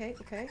 Oh, okay,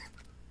 okay.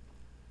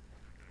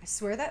 I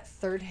swear that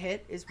third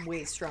hit is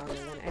way stronger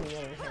than any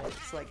other hit.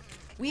 It's like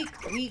weak,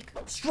 weak,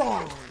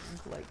 strong.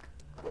 Like,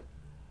 oh,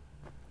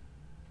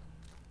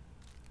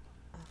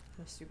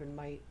 no stupid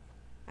mite.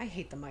 I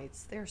hate the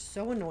mites. They're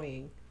so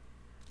annoying.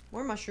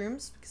 More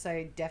mushrooms, because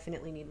I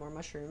definitely need more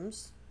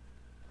mushrooms.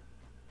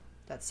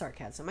 That's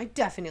sarcasm. I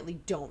definitely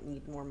don't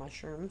need more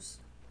mushrooms.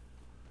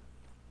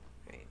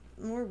 Alright,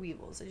 more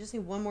weevils. I just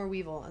need one more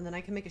weevil, and then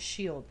I can make a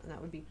shield, and that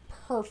would be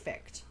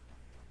perfect.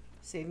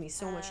 Save me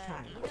so much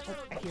time. Oh,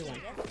 I hear one.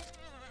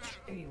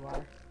 There you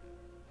are.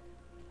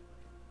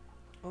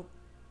 Oh,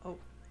 oh,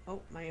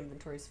 oh, my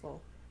inventory's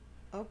full.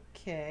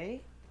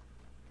 Okay.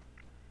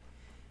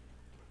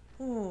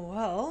 Oh,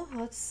 well,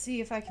 let's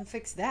see if I can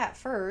fix that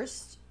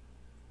first.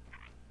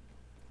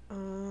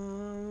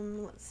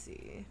 Let's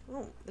see.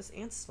 Oh, this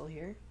ant's still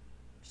here.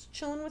 Just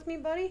chilling with me,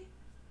 buddy?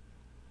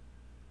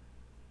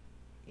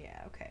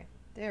 Yeah, okay.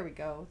 There we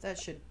go. That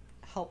should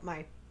help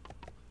my,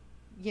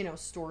 you know,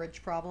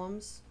 storage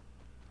problems.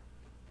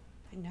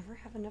 I never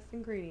have enough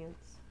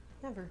ingredients.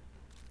 Never.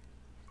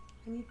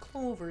 I need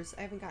clovers.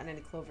 I haven't gotten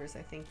any clovers,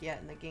 I think, yet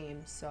in the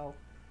game, so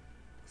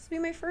this will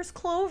be my first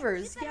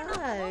clovers.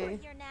 Yay!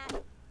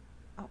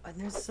 Oh, and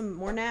there's some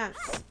more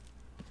gnats.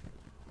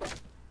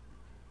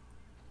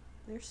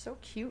 They're so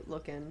cute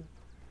looking.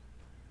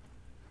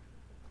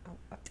 Oh,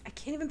 I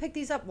can't even pick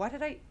these up. Why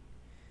did I...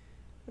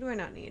 What do I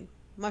not need?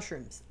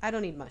 Mushrooms. I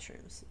don't need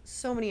mushrooms.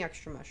 So many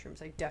extra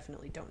mushrooms. I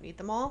definitely don't need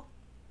them all.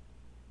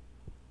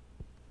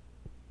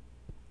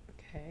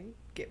 Okay.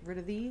 Get rid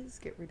of these.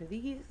 Get rid of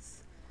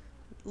these.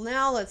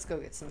 Now let's go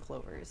get some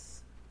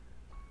clovers.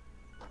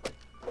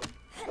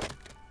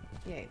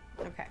 Yay.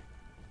 Okay.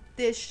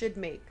 This should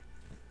make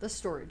the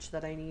storage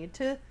that I need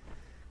to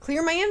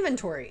clear my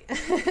inventory.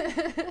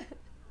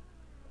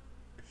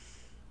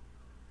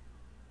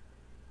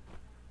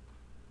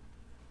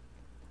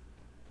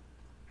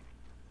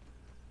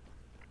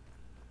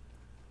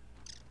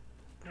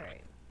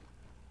 Alright.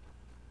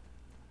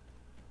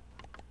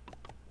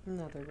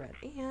 Another red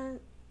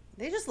ant.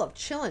 They just love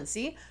chilling.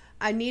 See?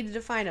 I needed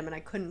to find them and I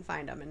couldn't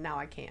find them, and now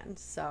I can.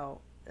 So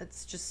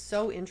it's just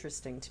so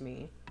interesting to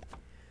me.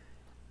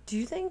 Do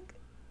you think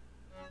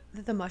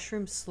that the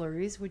mushroom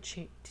slurries would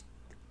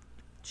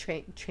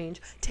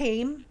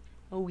tame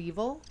a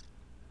weevil?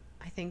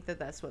 I think that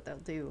that's what they'll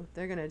do.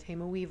 They're gonna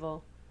tame a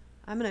weevil.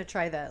 I'm gonna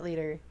try that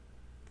later,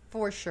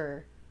 for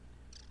sure.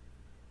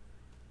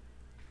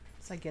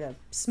 So I get a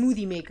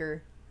smoothie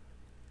maker.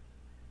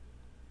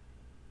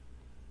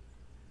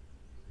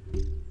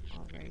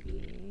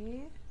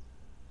 Alrighty.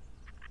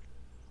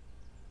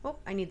 Oh,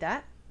 I need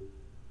that.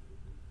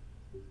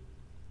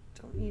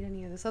 Don't need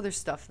any of this other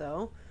stuff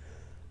though.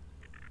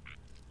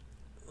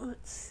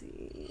 Let's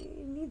see.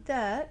 Need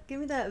that. Give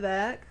me that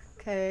back.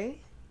 Okay.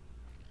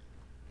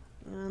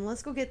 And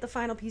let's go get the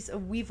final piece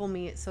of weevil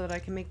meat so that I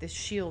can make this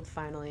shield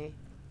finally.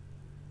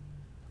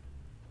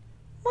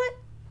 What?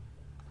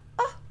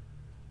 Oh!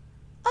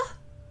 Oh!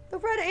 The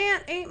red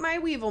ant ate my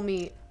weevil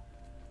meat.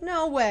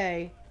 No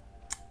way.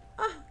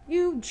 Ah,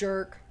 you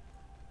jerk.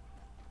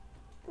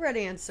 Red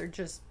ants are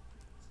just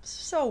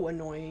so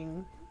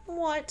annoying.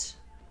 What?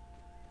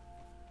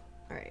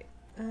 Alright.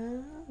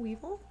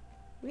 Weevil?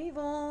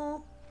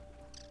 Weevil.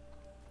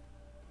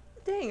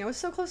 Dang, I was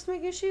so close to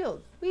making a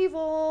shield.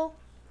 Weevil.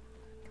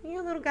 Come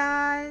here, little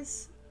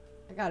guys.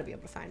 I gotta be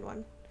able to find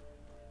one.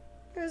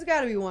 There's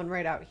gotta be one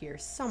right out here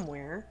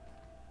somewhere.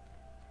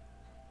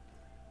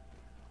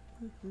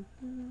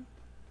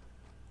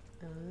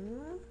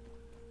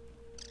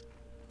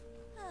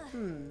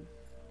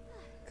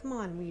 Come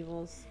on,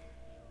 weevils.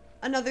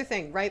 Another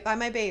thing, right by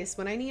my base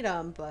when I need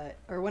them, but...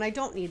 Or when I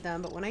don't need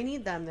them, but when I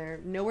need them, they're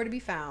nowhere to be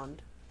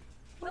found.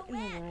 What in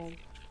the world?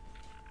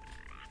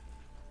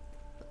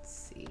 Let's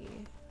see.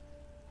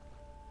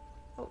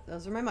 Oh,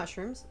 those are my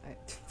mushrooms. I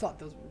thought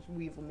those was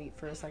weevil meat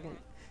for a second.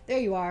 There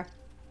you are.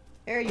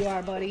 There you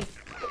are, buddy.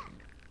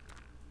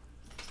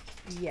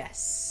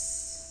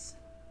 Yes.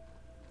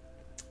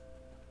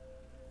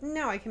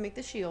 Now I can make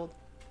the shield.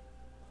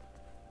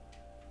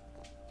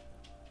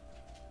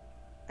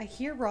 I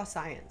hear raw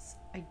science.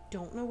 I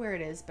don't know where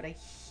it is, but I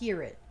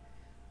hear it.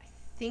 I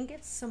think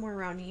it's somewhere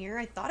around here.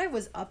 I thought it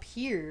was up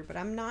here, but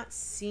I'm not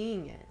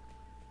seeing it.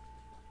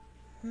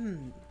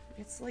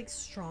 It's like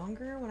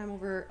stronger when I'm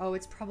over... Oh,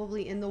 it's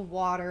probably in the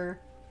water.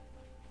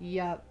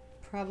 Yep,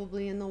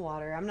 probably in the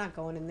water. I'm not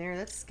going in there.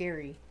 That's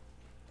scary.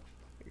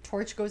 Your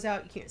torch goes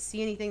out. You can't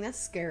see anything. That's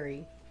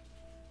scary.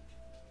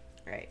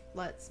 Alright,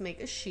 let's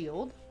make a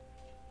shield.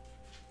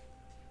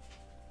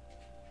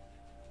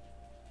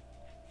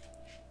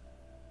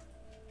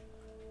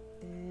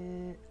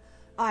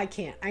 I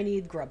can't. I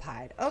need grub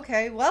hide.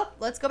 Okay, well,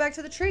 let's go back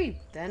to the tree.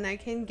 Then I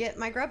can get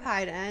my grub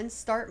hide and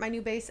start my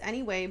new base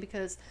anyway,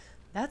 because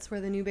that's where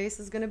the new base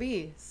is going to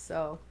be.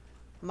 So,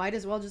 might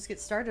as well just get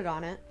started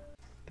on it.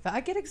 If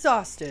I get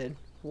exhausted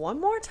one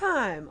more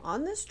time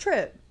on this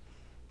trip,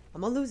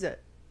 I'm going to lose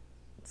it.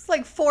 It's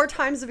like 4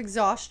 times of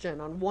exhaustion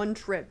on one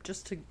trip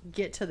just to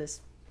get to this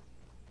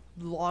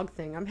log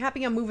thing. I'm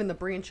happy I'm moving the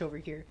branch over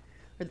here.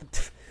 Or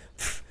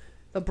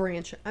the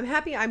branch. I'm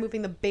happy I'm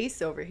moving the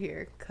base over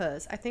here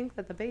because I think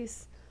that the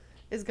base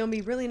is going to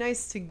be really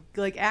nice to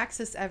like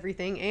access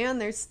everything, and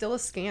there's still a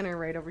scanner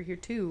right over here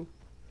too.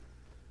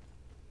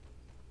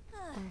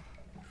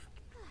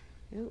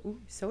 Ooh,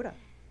 soda.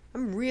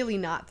 I'm really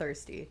not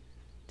thirsty.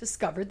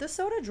 Discovered the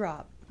soda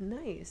drop.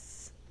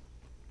 Nice.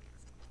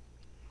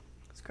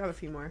 Let's grab a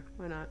few more.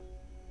 Why not?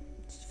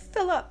 Just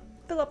fill up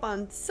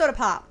on soda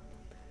pop.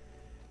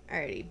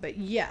 Alrighty, but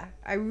yeah,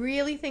 I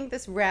really think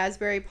this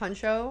Raspberry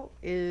Puncho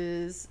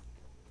is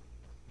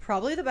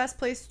probably the best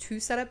place to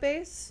set up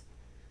base.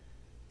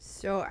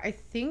 So I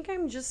think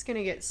I'm just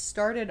gonna get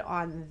started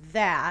on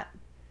that.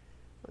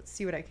 Let's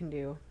see what I can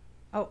do.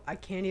 Oh, I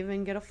can't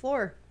even get a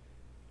floor.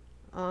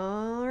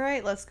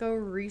 Alright, let's go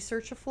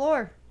research a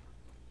floor.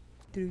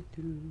 Don't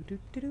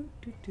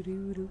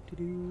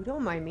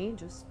mind me,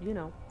 just, you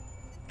know,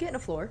 getting a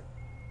floor.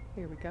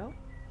 Here we go.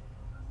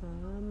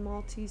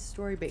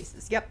 Multi-story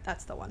bases. Yep,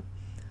 that's the one.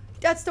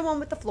 That's the one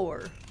with the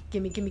floor.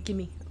 Gimme, gimme,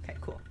 gimme. Okay,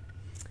 cool.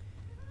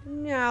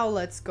 Now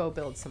let's go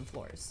build some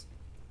floors.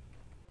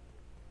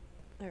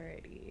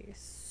 Alrighty,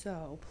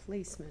 so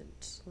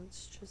placement.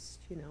 Let's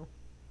just, you know,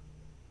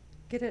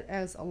 get it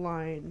as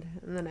aligned.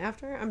 And then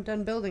after I'm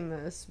done building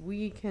this,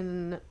 we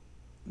can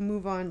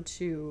move on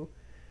to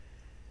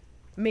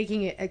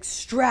making it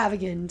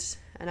extravagant.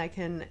 And I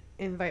can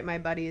invite my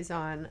buddies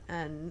on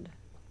and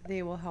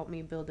they will help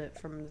me build it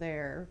from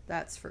there.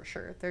 That's for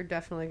sure. They're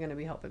definitely going to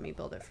be helping me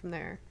build it from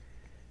there.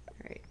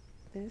 Alright.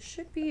 This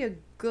should be a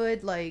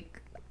good,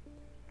 like,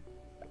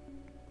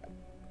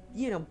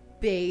 you know,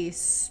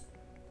 base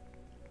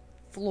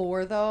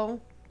floor, though.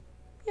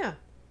 Yeah.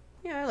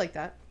 Yeah, I like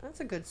that.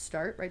 That's a good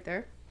start right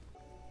there.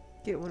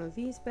 Get one of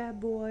these bad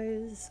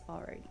boys.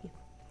 Alrighty.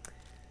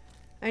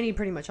 I need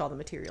pretty much all the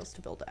materials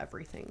to build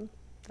everything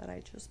that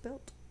I just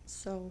built.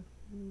 So,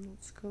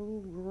 let's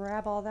go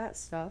grab all that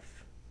stuff.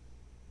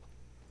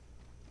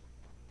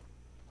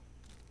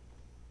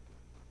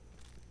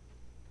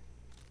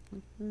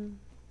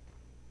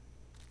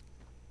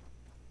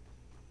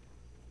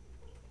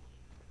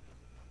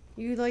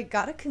 You like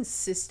gotta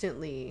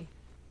consistently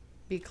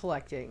be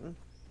collecting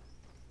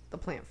the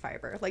plant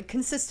fiber, like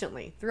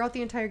consistently throughout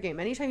the entire game.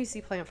 Anytime you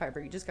see plant fiber,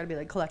 you just gotta be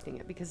like collecting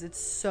it because it's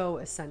so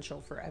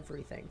essential for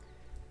everything.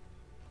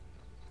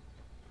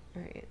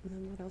 All right, and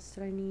then what else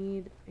did I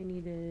need? I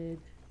needed,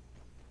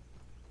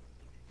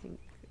 I think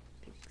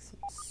some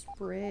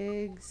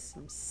sprigs,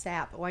 some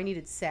sap. Oh, I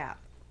needed sap.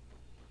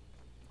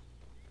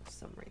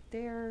 Some right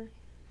there.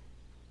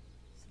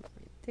 Some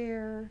right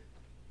there.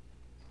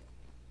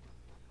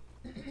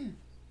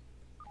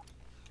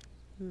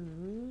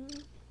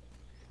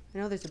 I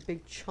know there's a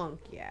big chunk,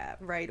 yeah,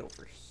 right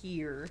over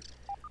here.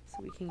 So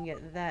we can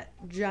get that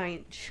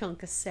giant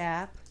chunk of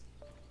sap.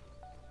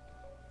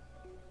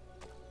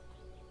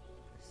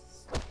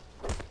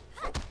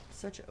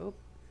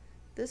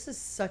 This is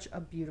such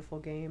a beautiful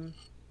game.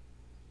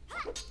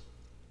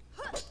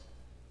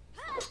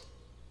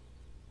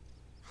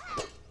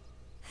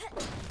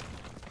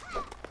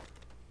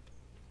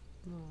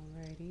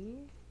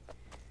 Alrighty.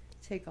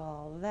 Take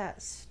all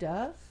that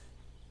stuff.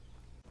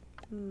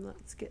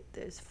 Let's get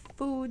this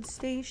food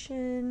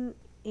station,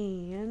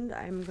 and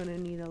I'm gonna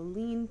need a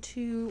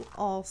lean-to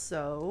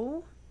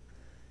also.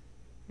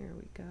 There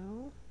we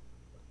go.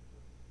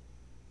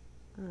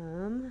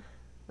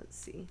 Let's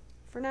see.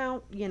 For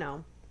now, you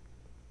know,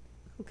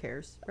 who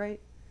cares, right?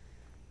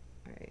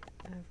 Alright,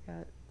 I've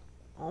got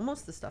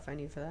almost the stuff I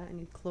need for that. I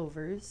need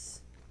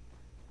clovers.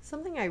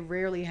 Something I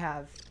rarely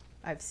have,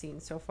 I've seen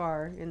so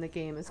far in the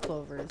game, is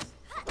clovers.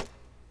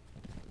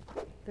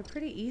 They're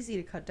pretty easy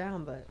to cut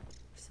down, but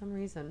for some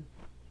reason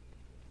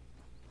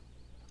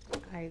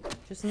I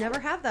just never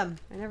have them.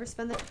 I never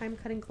spend the time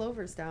cutting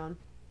clovers down.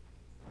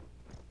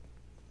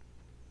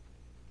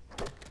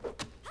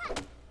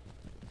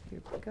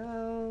 Here we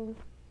go.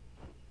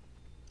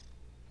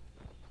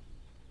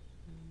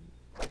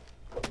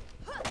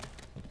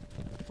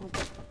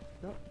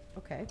 Oh,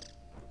 okay.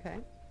 Okay.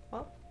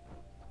 Well,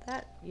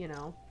 that, you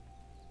know,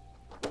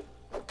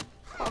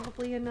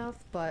 probably enough,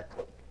 but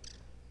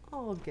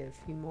I'll get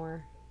a few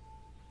more.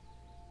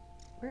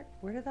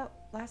 Where did that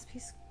last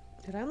piece...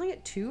 Did I only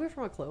get 2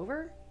 from a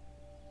clover?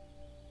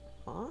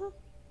 Huh?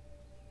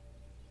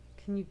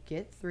 Can you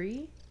get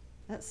 3?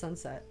 That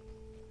sunset.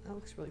 That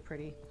looks really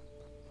pretty.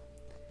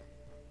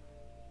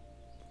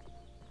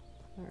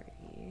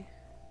 Alrighty.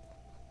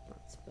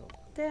 Let's build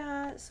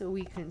that so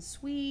we can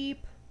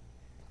sweep.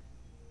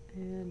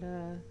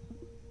 And,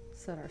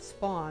 set our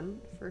spawn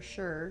for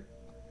sure.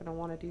 Gonna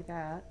want to do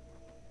that.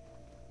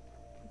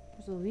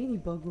 There's a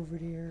ladybug over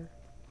there.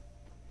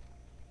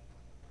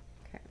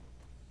 Okay.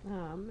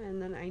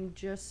 And then I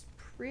just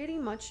pretty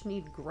much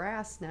need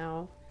grass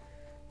now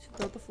to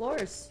build the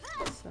floors.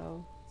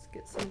 So let's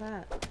get some of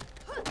that.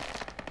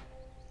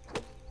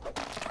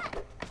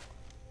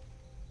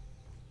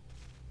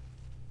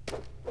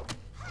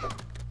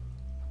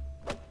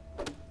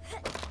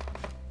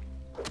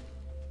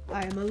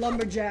 I am a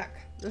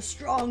lumberjack, the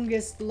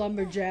strongest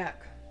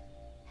lumberjack.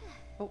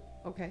 Oh,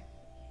 okay.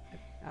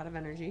 Out of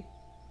energy.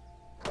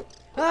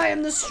 I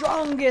am the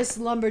strongest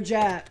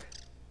lumberjack.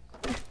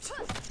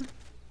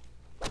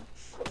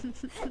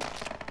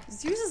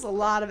 This uses a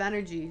lot of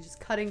energy,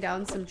 just cutting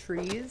down some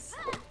trees.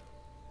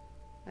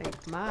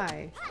 Like,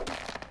 my.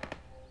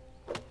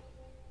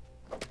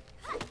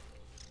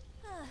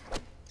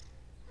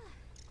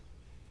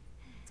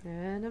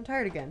 And I'm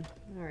tired again.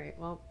 Alright,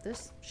 well,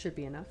 this should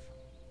be enough.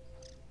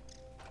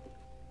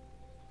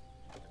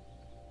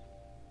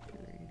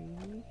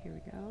 Alrighty, here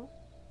we go.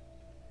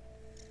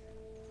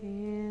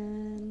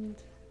 And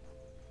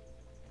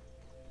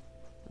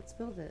let's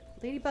build it.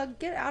 Ladybug,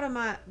 get out of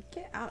my,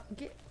 get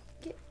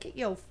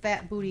your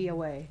fat booty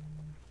away.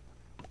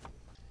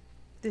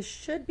 This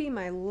should be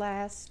my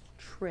last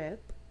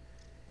trip.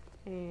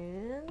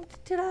 And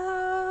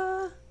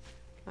ta-da!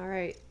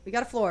 Alright, we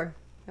got a floor.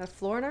 We got a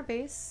floor in our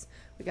base.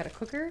 We got a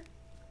cooker.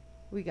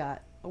 We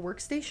got a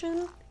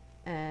workstation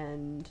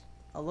and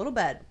a little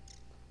bed.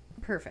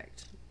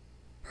 Perfect.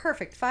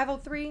 Perfect.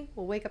 5:03.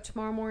 We'll wake up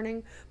tomorrow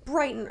morning,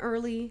 bright and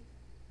early,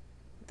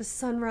 with the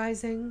sun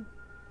rising.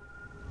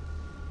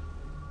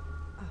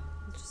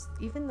 Oh, just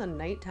even the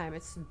nighttime,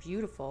 it's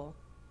beautiful.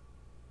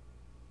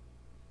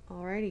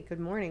 Alrighty, good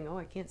morning. Oh,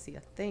 I can't see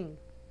a thing.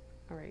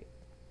 Alright.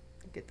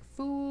 Get the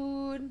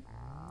food.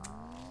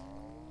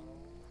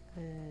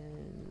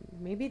 And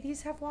maybe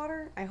these have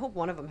water? I hope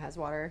one of them has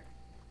water.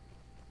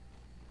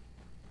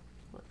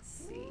 Let's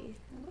see.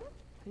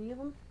 Any of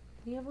them?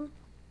 Any of them?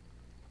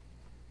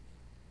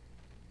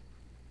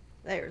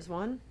 There's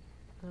one.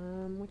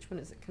 Which one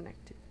is it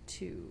connected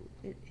to?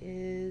 It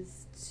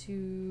is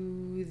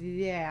to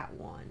that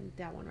one.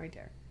 That one right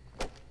there.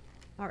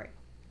 Alright.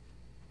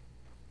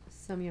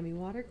 Some yummy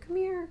water. Come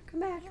here. Come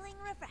back. Feeling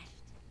refreshed.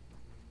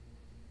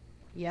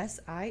 Yes,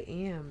 I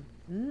am.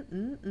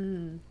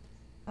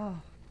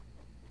 Oh.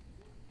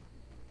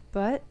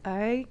 But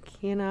I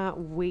cannot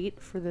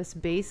wait for this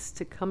base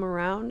to come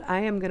around. I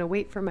am going to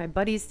wait for my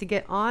buddies to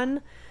get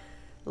on.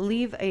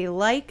 Leave a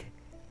like.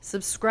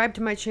 Subscribe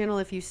to my channel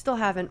if you still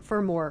haven't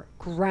for more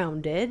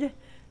Grounded.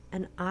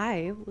 And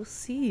I will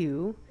see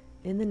you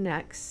in the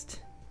next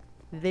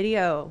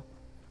video.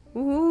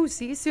 Woohoo!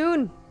 See you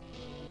soon.